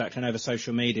questions circling over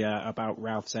social media about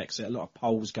Ralph's exit. A lot of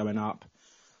polls going up.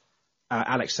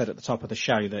 Alex said at the top of the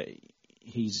show that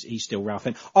he's still Ralph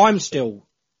in. I'm still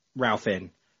Ralph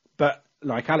in. But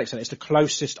like Alex said, it's the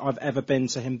closest I've ever been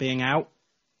to him being out.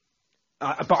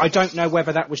 But I don't know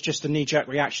whether that was just a knee-jerk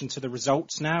reaction to the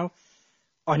results now.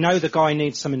 I know the guy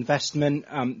needs some investment,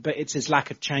 but it's his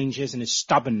lack of changes and his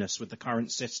stubbornness with the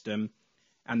current system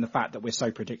and the fact that we're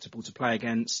so predictable to play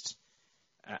against.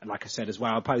 Like I said as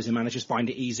well, opposing managers find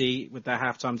it easy with their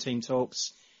halftime team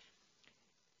talks.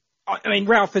 I mean,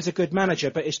 Ralph is a good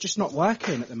manager, but it's just not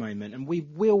working at the moment. And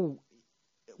will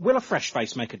a fresh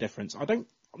face make a difference? I'm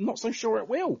not so sure it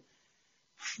will.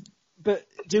 But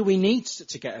do we need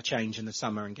to get a change in the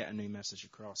summer and get a new message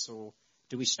across? Or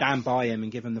do we stand by him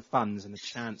and give him the funds and the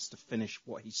chance to finish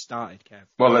what he started, Kev?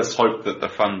 Well, let's hope that the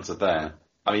funds are there.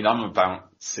 I mean, I'm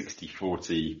about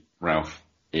 60-40 Ralph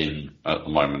in at the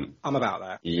moment. I'm about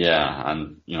that. Yeah,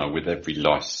 and, with every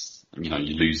loss, you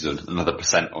lose another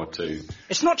 % or two.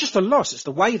 It's not just a loss, it's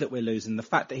the way that we're losing, the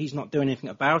fact that he's not doing anything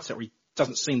about it, or he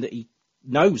doesn't seem that he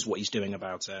knows what he's doing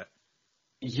about it.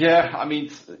 Yeah, I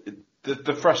mean,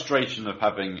 the frustration of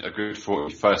having a good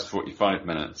first 45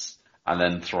 minutes and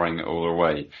then throwing it all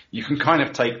away. You can kind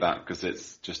of take that because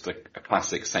it's just a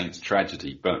classic Saints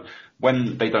tragedy, but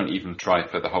when they don't even try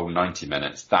for the whole 90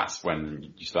 minutes, that's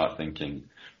when you start thinking,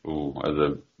 are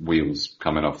the wheels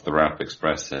coming off the Ralph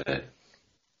Express here?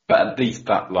 But at least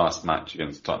that last match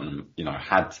against Tottenham,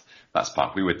 had that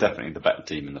spark. We were definitely the better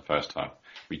team in the first half.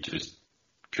 We just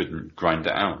couldn't grind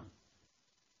it out.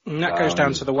 And that goes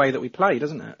down to the way that we play,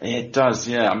 doesn't it? It does,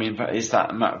 yeah. I mean, but is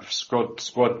that a matter of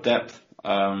squad depth?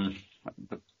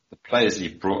 The players he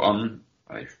brought on,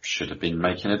 they should have been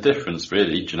making a difference,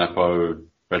 really. Gineppo,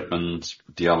 Redmond,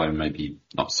 Diallo maybe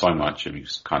not so much. He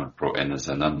was kind of brought in as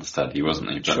an understudy,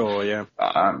 wasn't he? But, sure, yeah.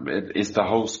 Is the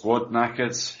whole squad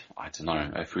knackered? I don't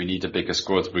know. If we need a bigger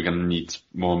squad, we're going to need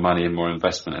more money and more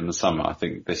investment in the summer. I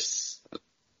think this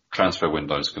transfer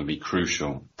window is going to be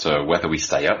crucial to whether we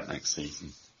stay up next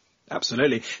season.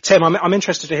 Absolutely. Tim, I'm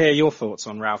interested to hear your thoughts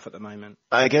on Ralph at the moment.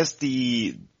 I guess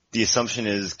the assumption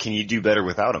is, can you do better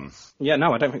without him? Yeah,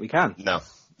 no, I don't think we can. No.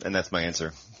 And that's my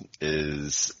answer,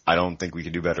 is I don't think we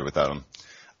can do better without him.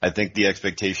 I think the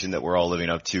expectation that we're all living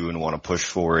up to and want to push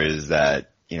for is that,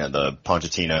 the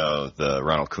Pochettino, the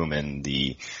Ronald Koeman,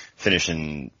 the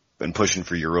finishing and pushing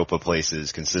for Europa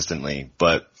places consistently.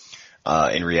 But,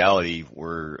 in reality,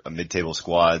 we're a mid-table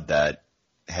squad that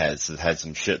has had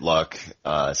some shit luck,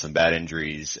 some bad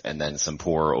injuries, and then some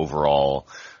poor overall,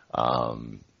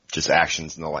 just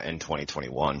actions in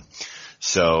 2021.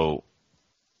 So,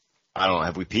 I don't know,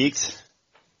 have we peaked?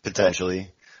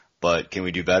 Potentially. But can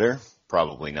we do better?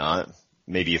 Probably not.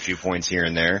 Maybe a few points here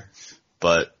and there.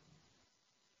 But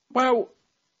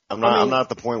I'm not at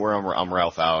the point where I'm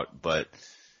Ralph out, but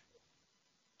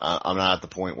I'm not at the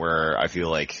point where I feel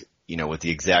like, with the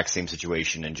exact same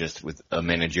situation and just with a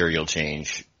managerial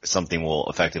change, something will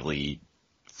effectively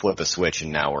flip a switch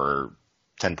and now we're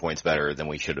 10 points better than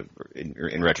we should have,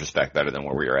 in retrospect, better than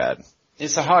where we were at.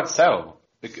 It's a hard sell.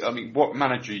 I mean, what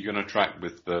manager are you going to attract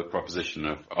with the proposition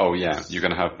of, oh yeah, you're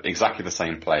going to have exactly the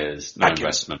same players, no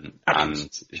investment, and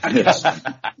I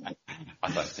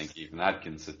don't think even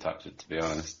Adkins would touch it, to be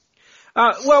honest.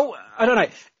 Well, I don't know,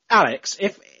 Alex.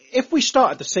 If we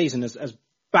started the season as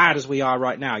bad as we are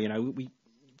right now, we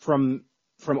from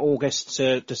August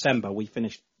to December we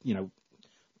finished,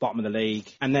 bottom of the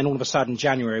league, and then all of a sudden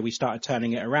January we started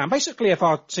turning it around. Basically, if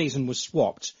our season was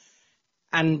swapped.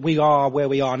 And we are where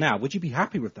we are now. Would you be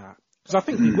happy with that? Because I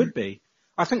think we would be.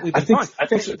 I think we'd be fine. I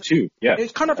think so too. Yeah.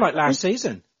 It's kind of like last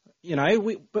season,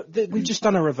 we've just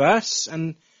done a reverse,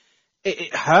 and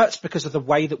it hurts because of the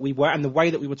way that we were and the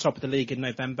way that we were top of the league in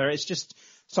November. It's just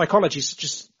psychology.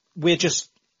 We're just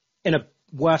in a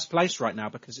worse place right now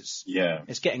because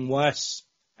it's getting worse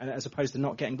as opposed to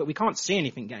not getting. But we can't see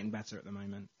anything getting better at the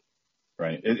moment.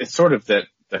 Right. It's sort of that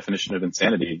definition of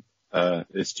insanity.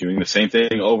 It's doing the same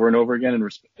thing over and over again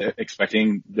and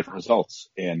expecting different results.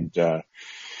 And,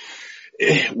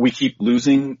 we keep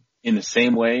losing in the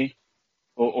same way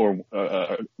or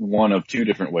one of two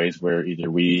different ways where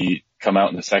either we come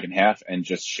out in the second half and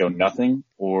just show nothing,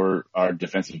 or our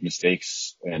defensive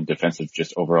mistakes and defensive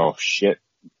just overall shit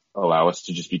allow us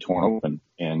to just be torn open.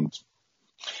 And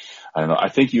I don't know. I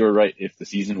think you were right. If the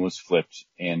season was flipped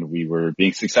and we were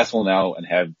being successful now and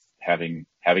having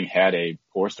had a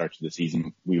poor start to the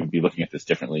season, we would be looking at this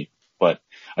differently. But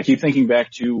I keep thinking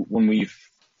back to when we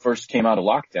first came out of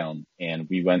lockdown and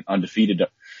we went undefeated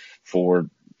for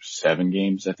 7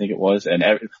 games, I think it was. And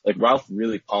Ralph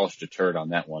really polished a turd on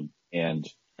that one. And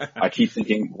I keep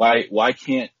thinking, why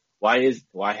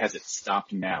has it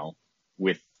stopped now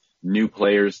with new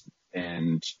players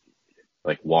and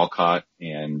like Walcott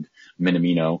and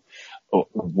Minamino?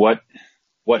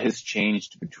 What has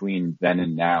changed between then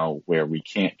and now where we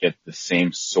can't get the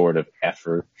same sort of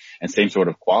effort and same sort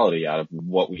of quality out of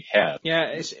what we have? Yeah,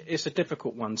 it's a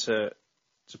difficult one to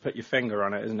put your finger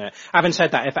on it, isn't it? Having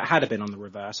said that, if it had been on the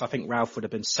reverse, I think Ralph would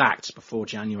have been sacked before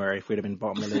January if we'd have been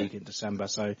bottom of the league in December.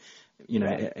 So,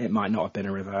 it might not have been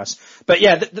a reverse. But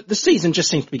yeah, the season just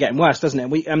seems to be getting worse, doesn't it?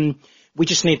 We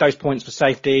just need those points for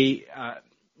safety,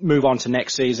 move on to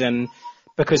next season.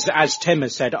 Because as Tim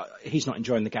has said, he's not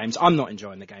enjoying the games. I'm not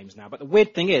enjoying the games now. But the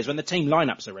weird thing is, when the team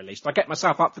lineups are released, I get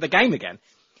myself up for the game again.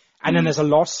 And then there's a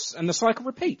loss and the cycle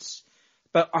repeats.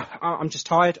 But I'm just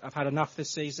tired. I've had enough this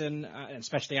season,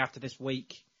 especially after this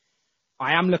week.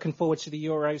 I am looking forward to the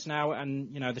Euros now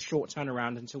and, the short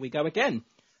turnaround until we go again.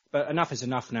 But enough is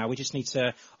enough now. I just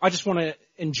want to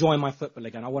enjoy my football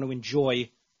again. I want to enjoy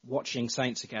watching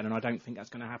Saints again. And I don't think that's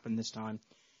going to happen this time.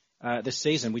 This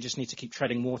season, we just need to keep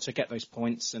treading water, get those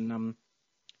points, and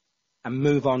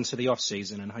move on to the off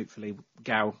season. And hopefully,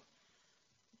 Gal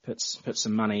puts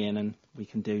some money in, and we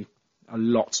can do a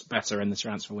lot better in the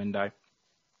transfer window.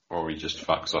 Or he just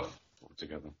fucks off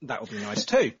altogether. That would be nice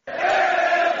too.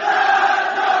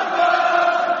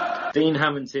 Dean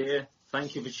Hammond here.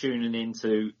 Thank you for tuning in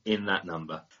to In That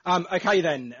Number. Okay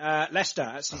then, Leicester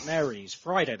at St Mary's,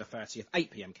 Friday the 30th,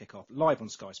 8 p.m. kickoff, live on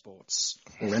Sky Sports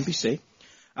or NBC.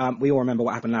 We all remember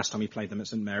what happened last time we played them at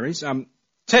St Mary's.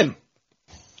 Tim,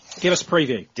 give us a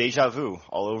preview. Deja vu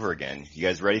all over again. You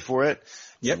guys ready for it?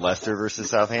 Yep. Leicester versus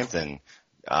Southampton.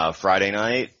 Friday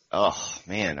night. Oh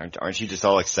man, aren't you just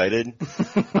all excited?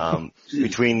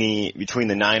 Between the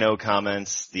 9-0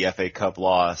 comments, the FA Cup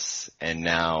loss, and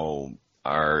now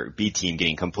our B team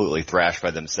getting completely thrashed by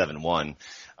them 7-1.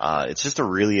 It's just a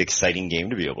really exciting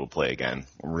game to be able to play again.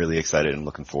 I'm really excited and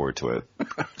looking forward to it.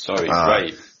 Sorry,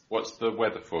 Ray, what's the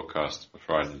weather forecast for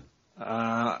Friday?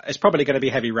 It's probably going to be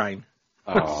heavy rain.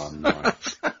 Oh, no.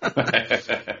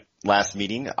 Last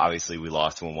meeting, obviously we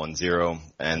lost to a 1-0,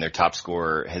 and their top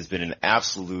scorer has been an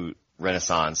absolute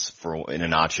renaissance for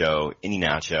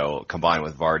Iheanacho combined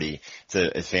with Vardy. It's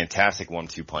a fantastic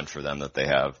 1-2 punch for them that they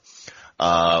have.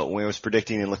 When I was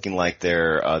predicting and looking like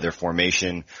their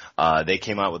formation, they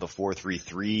came out with a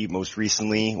 4-3-3 most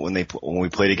recently when we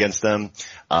played against them.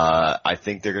 I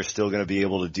think they're still going to be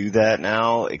able to do that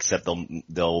now, except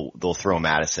they'll throw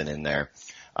Maddison in there.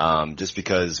 Just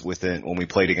because when we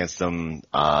played against them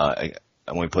for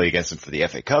the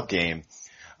FA Cup game,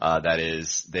 that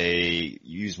is, they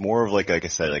use more of like I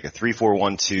said, like a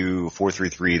 3-4-1-2,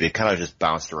 4-3-3. They kind of just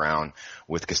bounced around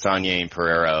with Castagne and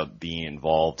Pereira being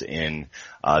involved in,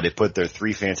 they put their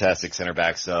three fantastic center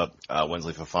backs up,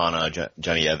 Wesley Fofana,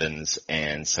 Johnny Evans,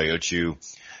 and Sayochu.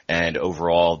 And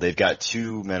overall, they've got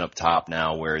two men up top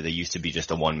now where they used to be just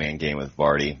a one-man game with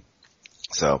Vardy.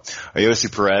 So,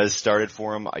 Ayosu Perez started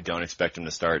for him. I don't expect him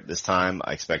to start this time.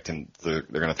 I expect they're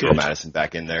going to throw Maddison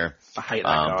back in there. I hate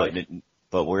that guy.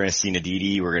 But we're going to see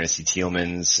Ndidi, we're going to see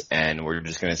Tielemans, and we're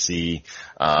just going to see,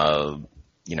 we're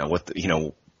going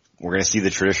to see the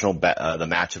traditional, the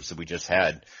matchups that we just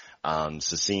had.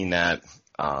 So seeing that,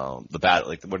 the battle,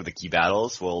 like what are the key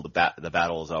battles? Well, the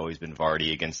battle has always been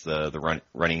Vardy against the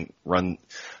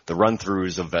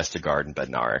run-throughs of Vestergaard and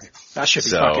Bednarik. That should be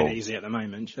fucking easy at the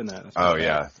moment, shouldn't it?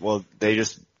 Yeah. Well, they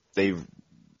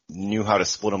knew how to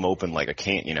split them open like a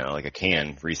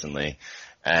can recently.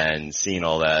 And seeing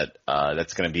all that,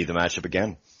 that's going to be the matchup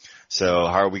again. So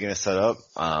how are we going to set up?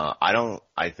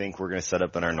 I think we're going to set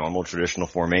up in our normal traditional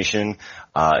formation.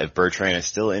 If Bertrand is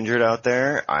still injured out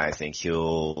there, I think they're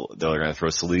going to throw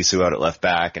Salisu out at left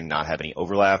back and not have any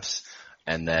overlaps.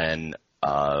 And then,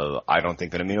 I don't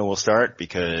think that Amino will start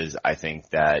because I think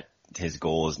that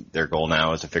their goal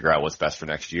now is to figure out what's best for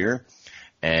next year.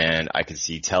 And I could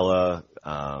see Tella,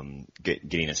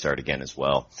 getting a start again as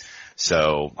well.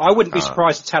 So I wouldn't be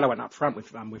surprised if Tella went up front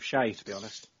with Shea, to be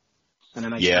honest. And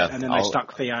then they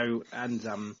stuck Theo and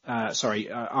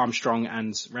Armstrong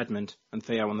and Redmond and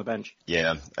Theo on the bench.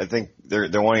 Yeah, I think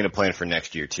they're wanting to plan for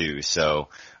next year too. So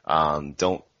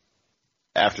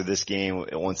after this game,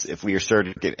 if we are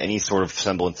starting to get any sort of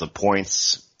semblance of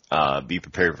points, be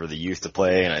prepared for the youth to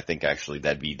play, and I think actually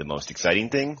that'd be the most exciting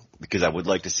thing because I would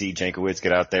like to see Jankowicz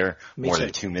get out there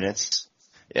than 2 minutes.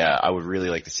 Yeah, I would really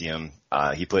like to see him.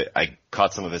 I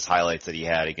caught some of his highlights that he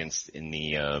had in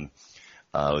the,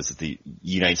 was it the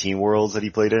U19 Worlds that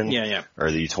he played in? Yeah.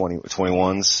 Or the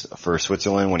U21s for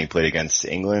Switzerland when he played against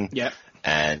England. Yeah.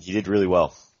 And he did really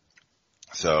well.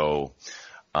 So,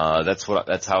 that's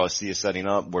how I see us setting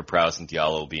up. Ward-Prowse and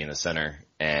Diallo will be in the center.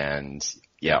 And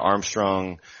yeah,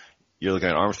 Armstrong, you're looking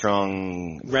at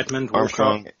Armstrong, Redmond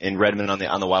and Redmond on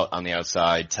the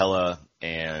outside, Tella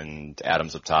and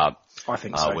Adams up top. I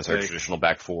think so with our traditional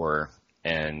back four,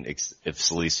 and if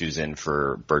Salisu's in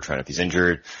for Bertrand if he's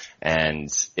injured, and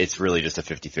it's really just a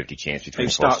 50-50 chance between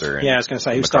Foster and I was going to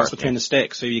say, who starts between the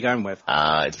sticks? Who are you going with?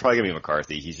 It's probably going to be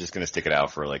McCarthy. He's just going to stick it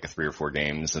out for like 3 or 4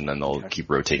 games, and then they'll keep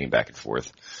rotating back and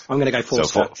forth. I'm going to go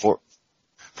Forster. So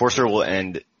Forster will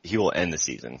end the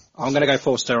season. I'm going to go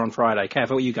Forster on Friday. Kev,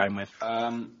 what are you going with?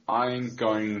 I'm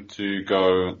going to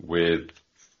go with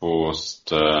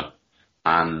Forster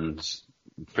and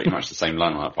pretty much the same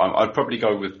lineup. I'd probably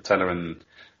go with Tella in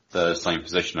the same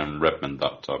position and Redmond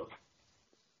up top.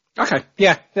 Okay,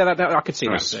 yeah, I could see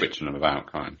that. Switching them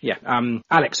about, kind of. Yeah,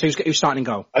 Alex, who's starting in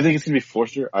goal? I think it's going to be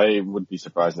Forster. I would be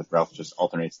surprised if Ralph just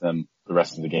alternates them the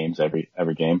rest of the games every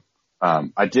game.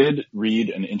 I did read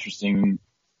an interesting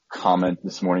comment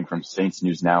this morning from Saints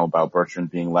News Now about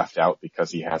Bertrand being left out because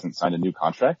he hasn't signed a new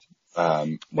contract.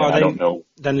 I don't know.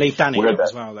 Then leave Danny out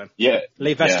as well then. Yeah.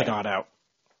 Leave Vestergaard out.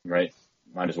 Right.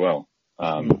 Might as well.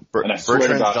 Bertrand's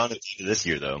done it this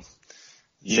year though.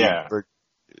 Yeah.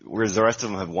 Whereas the rest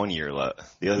of them have 1 year left.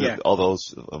 All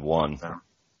those have 1.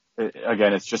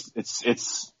 Again,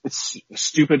 it's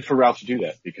stupid for Ralph to do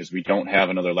that because we don't have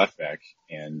another left back.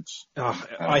 And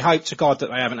I hope to God that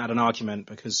they haven't had an argument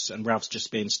and Ralph's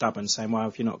just being stubborn, saying, "Well,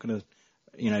 if you're not going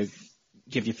to,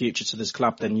 give your future to this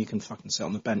club, then you can fucking sit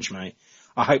on the bench, mate."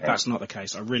 I hope that's not the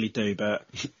case. I really do, but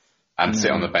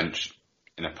sit on the bench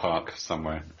in a park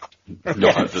somewhere,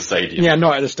 not at the stadium. Yeah,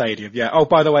 not at the stadium. Yeah. Oh,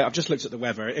 by the way, I've just looked at the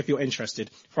weather. If you're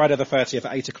interested, Friday the 30th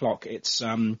at 8:00, it's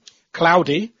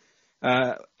cloudy.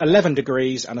 11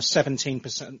 degrees and a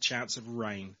 17% chance of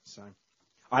rain. So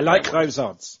I like those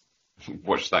odds.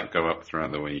 watch that go up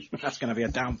throughout the week. That's going to be a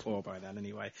downpour by then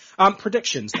anyway.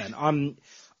 Predictions then. I'm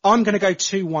going to go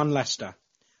 2-1 Leicester,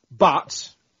 but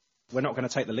we're not going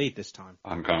to take the lead this time.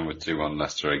 I'm going with 2-1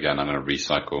 Leicester again. I'm going to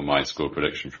recycle my score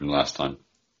prediction from last time.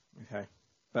 Okay.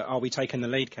 But are we taking the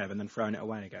lead, Kev, and then throwing it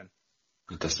away again?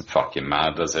 It doesn't fucking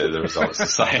matter, does it? The results are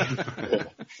the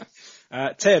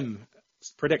same. Tim,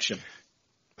 prediction.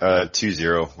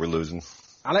 2-0. We're losing.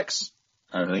 Alex?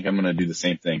 I think I'm going to do the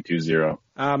same thing,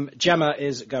 2-0. Gemma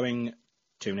is going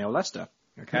 2-0 Leicester.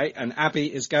 Okay. And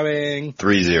Abby is going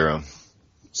 3-0.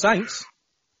 Saints?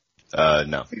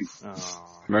 No.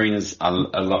 Oh. Marina's a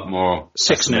lot more 6-0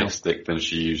 pessimistic than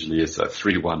she usually is.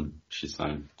 3-1, she's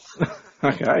saying.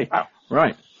 Okay.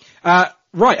 Right.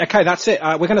 Right, okay, that's it.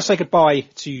 We're going to say goodbye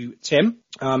to Tim.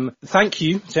 Thank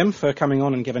you, Tim, for coming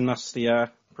on and giving us the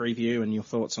preview and your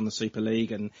thoughts on the Super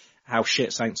League and how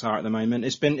shit Saints are at the moment.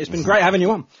 It's been great having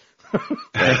you on.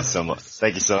 Thank you so much.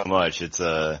 Thank you so much. It's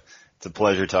a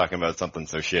pleasure talking about something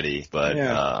so shitty, but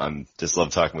I'm just love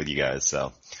talking with you guys.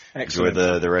 So excellent.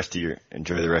 enjoy the rest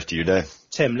of your day.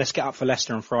 Tim, let's get up for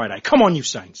Leicester on Friday. Come on, you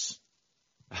Saints.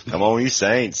 Come on, you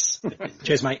Saints.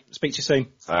 Cheers, mate. Speak to you soon.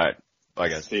 All right. Bye,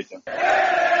 guys. See you soon.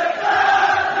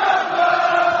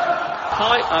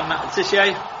 Hi, I'm Matt Letitia,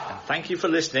 and thank you for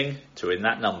listening to In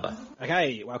That Number.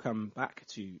 Okay, welcome back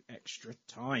to Extra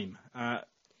Time.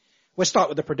 We'll start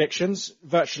with the predictions.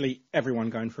 Virtually everyone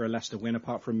going for a Leicester win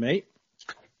apart from me.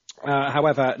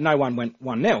 However, no one went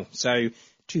 1-0, so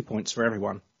 2 points for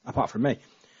everyone apart from me.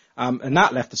 And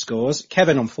that left the scores.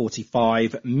 Kevin on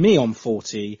 45, me on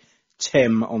 40,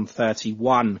 Tim on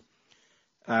 31.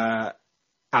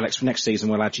 Alex, for next season,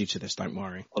 we'll add you to this, don't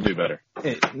worry. I'll do better.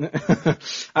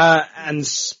 And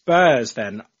Spurs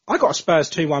then. I got a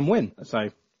Spurs 2-1 win.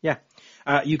 So, yeah.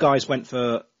 You guys went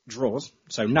for draws,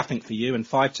 so nothing for you and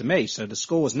 5 to me. So the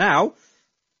scores now,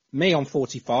 me on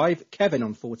 45, Kevin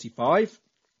on 45,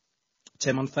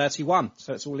 Tim on 31.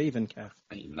 So it's all even, Kev.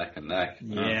 Neck and neck.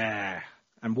 Yeah.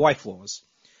 And wife wars.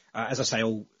 As I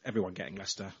say, everyone getting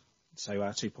Leicester. So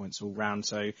 2 points all round.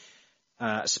 So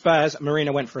Spurs,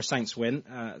 Marina went for a Saints win,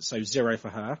 so 0 for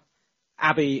her.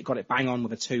 Abby got it bang on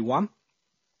with a 2-1.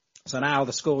 So now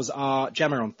the scores are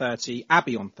Gemma on 30,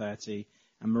 Abby on 30,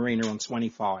 and Marina on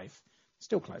 25.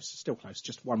 Still close,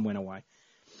 just one win away.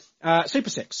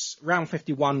 Super 6, round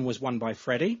 51 was won by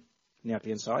Freddie, on the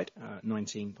ugly inside,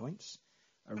 19 points.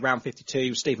 Round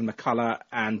 52, Stephen McCullough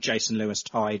and Jason Lewis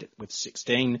tied with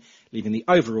 16, leaving the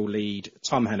overall lead,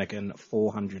 Tom Hennigan,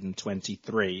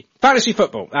 423. Fantasy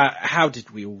football. How did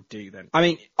we all do then? I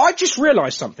mean, I just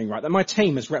realised something, right, that my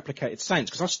team has replicated Saints,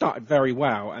 because I started very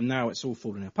well, and now it's all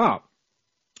falling apart.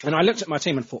 And I looked at my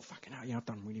team and thought, fucking hell, yeah, I've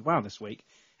done really well this week.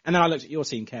 And then I looked at your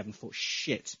team, Kev, and thought,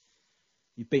 shit,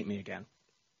 you beat me again.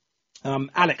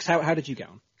 Alex, how did you get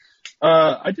on?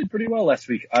 I did pretty well last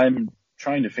week. I'm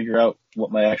trying to figure out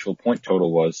what my actual point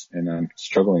total was, and I'm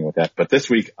struggling with that. But this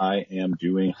week I am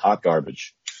doing hot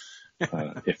garbage,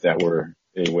 if that were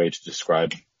a way to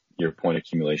describe your point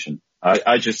accumulation.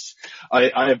 I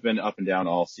have been up and down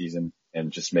all season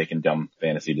and just making dumb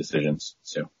fantasy decisions.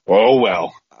 So, oh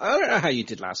well. I don't know how you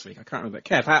did last week. I can't remember.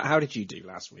 Kev, how did you do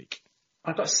last week?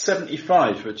 I got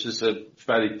 75, which is a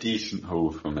fairly decent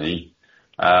haul for me.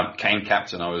 Kane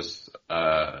captain, was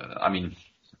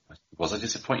I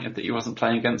disappointed that he wasn't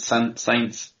playing against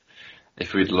Saints?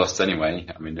 If we'd lost anyway,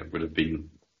 I mean, it would have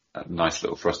been a nice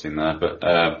little frosting there.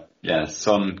 But yeah,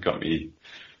 Son got me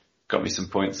some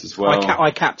points as well.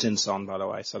 I captained Son, by the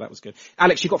way, so that was good.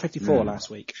 Alex, you got 54 last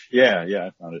week. Yeah,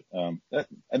 I found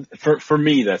it. For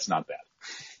me, that's not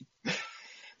bad.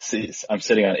 See, I'm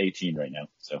sitting on 18 right now,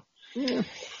 so. Yeah.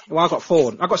 Well, I got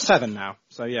 4. I got 7 now,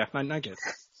 so yeah, no good.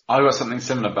 I got something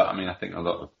similar, but I mean, I think a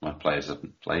lot of my players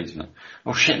haven't played, you know.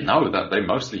 Oh shit, no, that they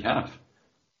mostly have.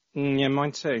 Yeah,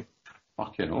 mine too.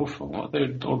 Fucking awful. What are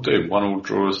they all doing? 1-1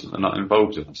 draws and they're not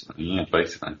involved in something. Yeah,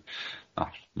 basically. Oh,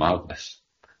 marvellous.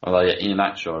 Although yeah, Ian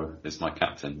Acho is my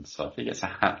captain, so if he gets a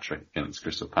hat-trick against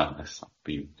Crystal Palace, I'll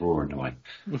be roaring away.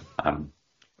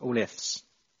 All ifs.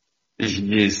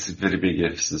 He is very big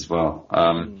ifs as well.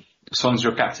 Son's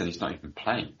your captain, he's not even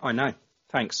playing. I know.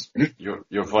 Thanks.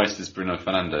 Your vice is Bruno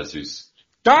Fernandes, who's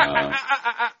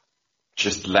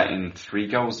just letting 3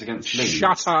 goals against Leeds.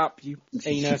 Shut up, you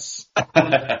penis.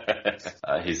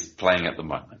 He's playing at the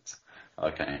moment.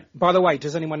 Okay. By the way,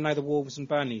 does anyone know the Wolves and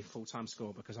Burnley full-time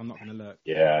score? Because I'm not going to look.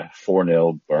 Yeah,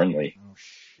 4-0 Burnley. Oh,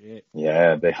 shit.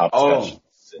 Yeah, they hopscotch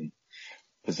in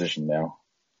position now.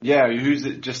 Yeah, who's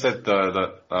it just said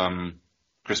that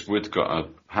Chris Wood got a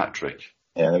hat-trick?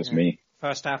 Yeah, that was me.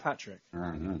 First half hat-trick.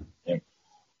 Yeah.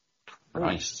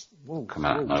 Nice. Wolves. Come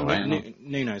out no way.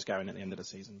 Nuno's going at the end of the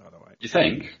season, by the way. You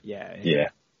think? Yeah.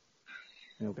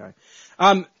 He'll go.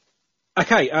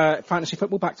 Okay, fantasy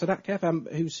football, back to that, Kev.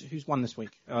 Who's won this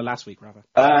week? Last week, rather.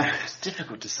 It's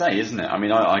difficult to say, isn't it? I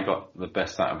mean, I got the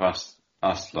best out of us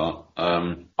lot.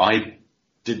 I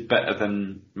did better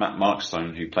than Matt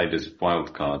Markstone, who played as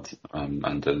wild card, and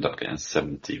ended up getting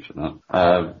 70 for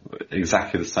that.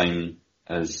 Exactly the same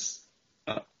as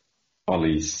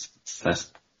Ollie's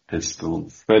pistol.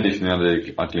 Freddie from the other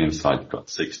ugly inside got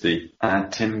 60,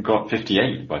 and Tim got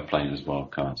 58 by playing as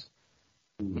wild card.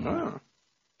 Oh.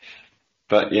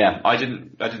 But yeah, I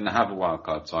didn't have a wild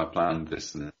card, so I planned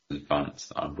this in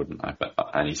advance. I wouldn't have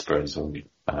any Spurs or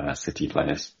City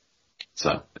players,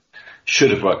 so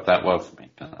should have worked that well for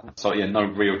me. So yeah, no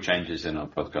real changes in our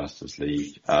Podcasters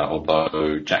League,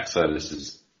 although Jack Service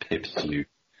has pipped you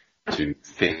to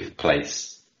 5th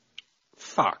place.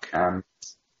 Fuck. And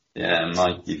yeah,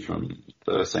 Mikey from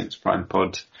the Saints Prime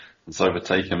Pod has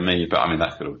overtaken me, but I mean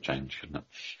that could all change, couldn't it?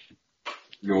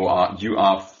 You're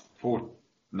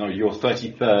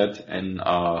 33rd in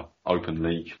our Open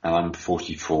League, and I'm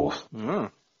 44th. Oh,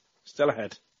 still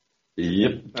ahead.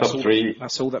 Yep, top 3.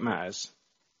 That's all that matters.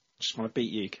 Just want to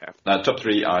beat you, Kev. Top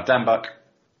 3 are Dan Buck,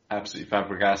 absolutely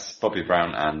Fabregas, Bobby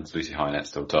Brown, and Lucy Hynett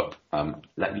still top.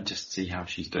 Let me just see how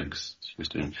she's doing.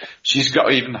 She's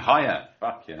got even higher.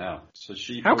 Fucking hell. So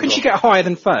how can she get higher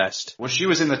than first? Well, she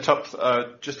was in the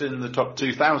top, just in the top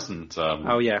 2,000.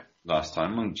 Oh yeah. Last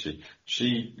time, wasn't she?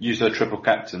 She used her triple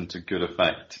captain to good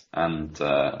effect and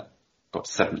got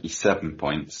 77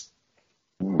 points.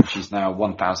 She's now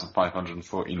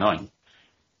 1,549.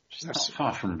 She's not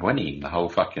far from winning the whole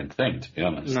fucking thing, to be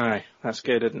honest. No, that's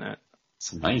good, isn't it?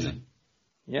 It's amazing.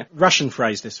 Yeah. Russian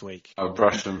phrase this week. Our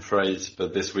Russian phrase for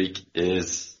this week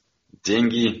is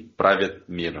Деньги правят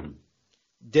миром.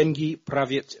 Деньги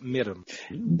правят миром.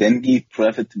 Деньги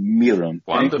правят миром.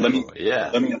 Wonderful, yeah.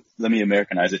 Let me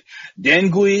Americanize it.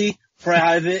 Деньги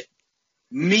правят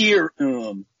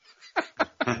миром.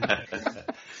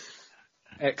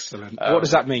 Excellent. What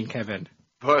does that mean, Kevin?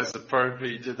 Well, it's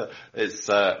appropriate. It's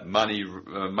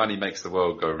money makes the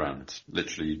world go round.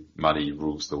 Literally, money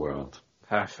rules the world.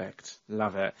 Perfect.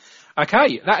 Love it.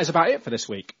 Okay, that is about it for this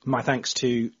week. My thanks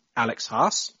to Alex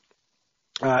Haas,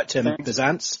 Tim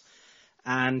Bizantz,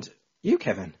 and you,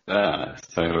 Kevin.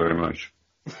 Thank you very much.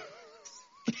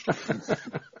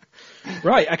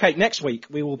 Right, okay, next week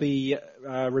we will be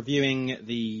reviewing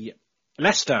the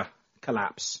Leicester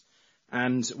collapse,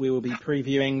 and we will be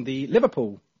previewing the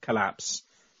Liverpool collapse.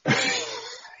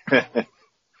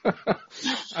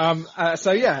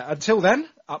 So yeah, until then,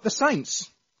 up the Saints.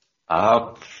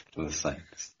 Up the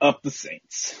Saints. Up the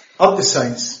Saints. Up the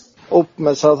Saints. Up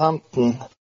med Southampton.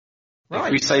 Right.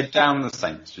 If we say down the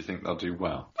Saints, do you think they'll do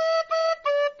well?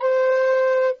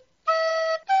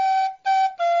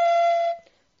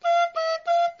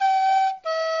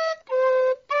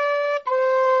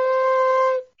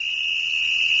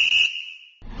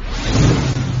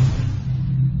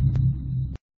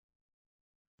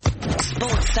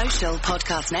 Sports Social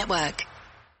Podcast Network.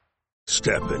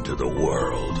 Step into the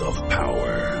world of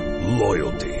power,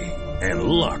 loyalty, and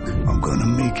luck. I'm gonna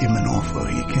make him an offer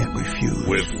he can't refuse.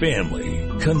 With family,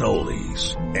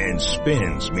 cannolis, and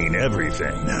spins mean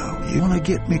everything. Now, you wanna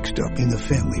get mixed up in the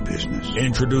family business.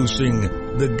 Introducing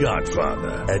The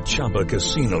Godfather at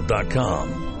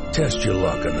ChumbaCasino.com. Test your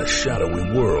luck in the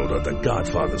shadowy world of The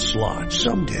Godfather slot.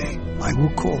 Someday, I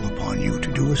will call upon you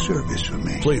to do a service for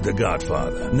me. Play The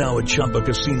Godfather, now at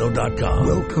ChumbaCasino.com.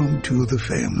 Welcome to the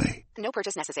family. No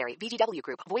purchase necessary. VGW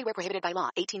Group. Void where prohibited by law.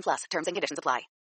 18+. Terms and conditions apply.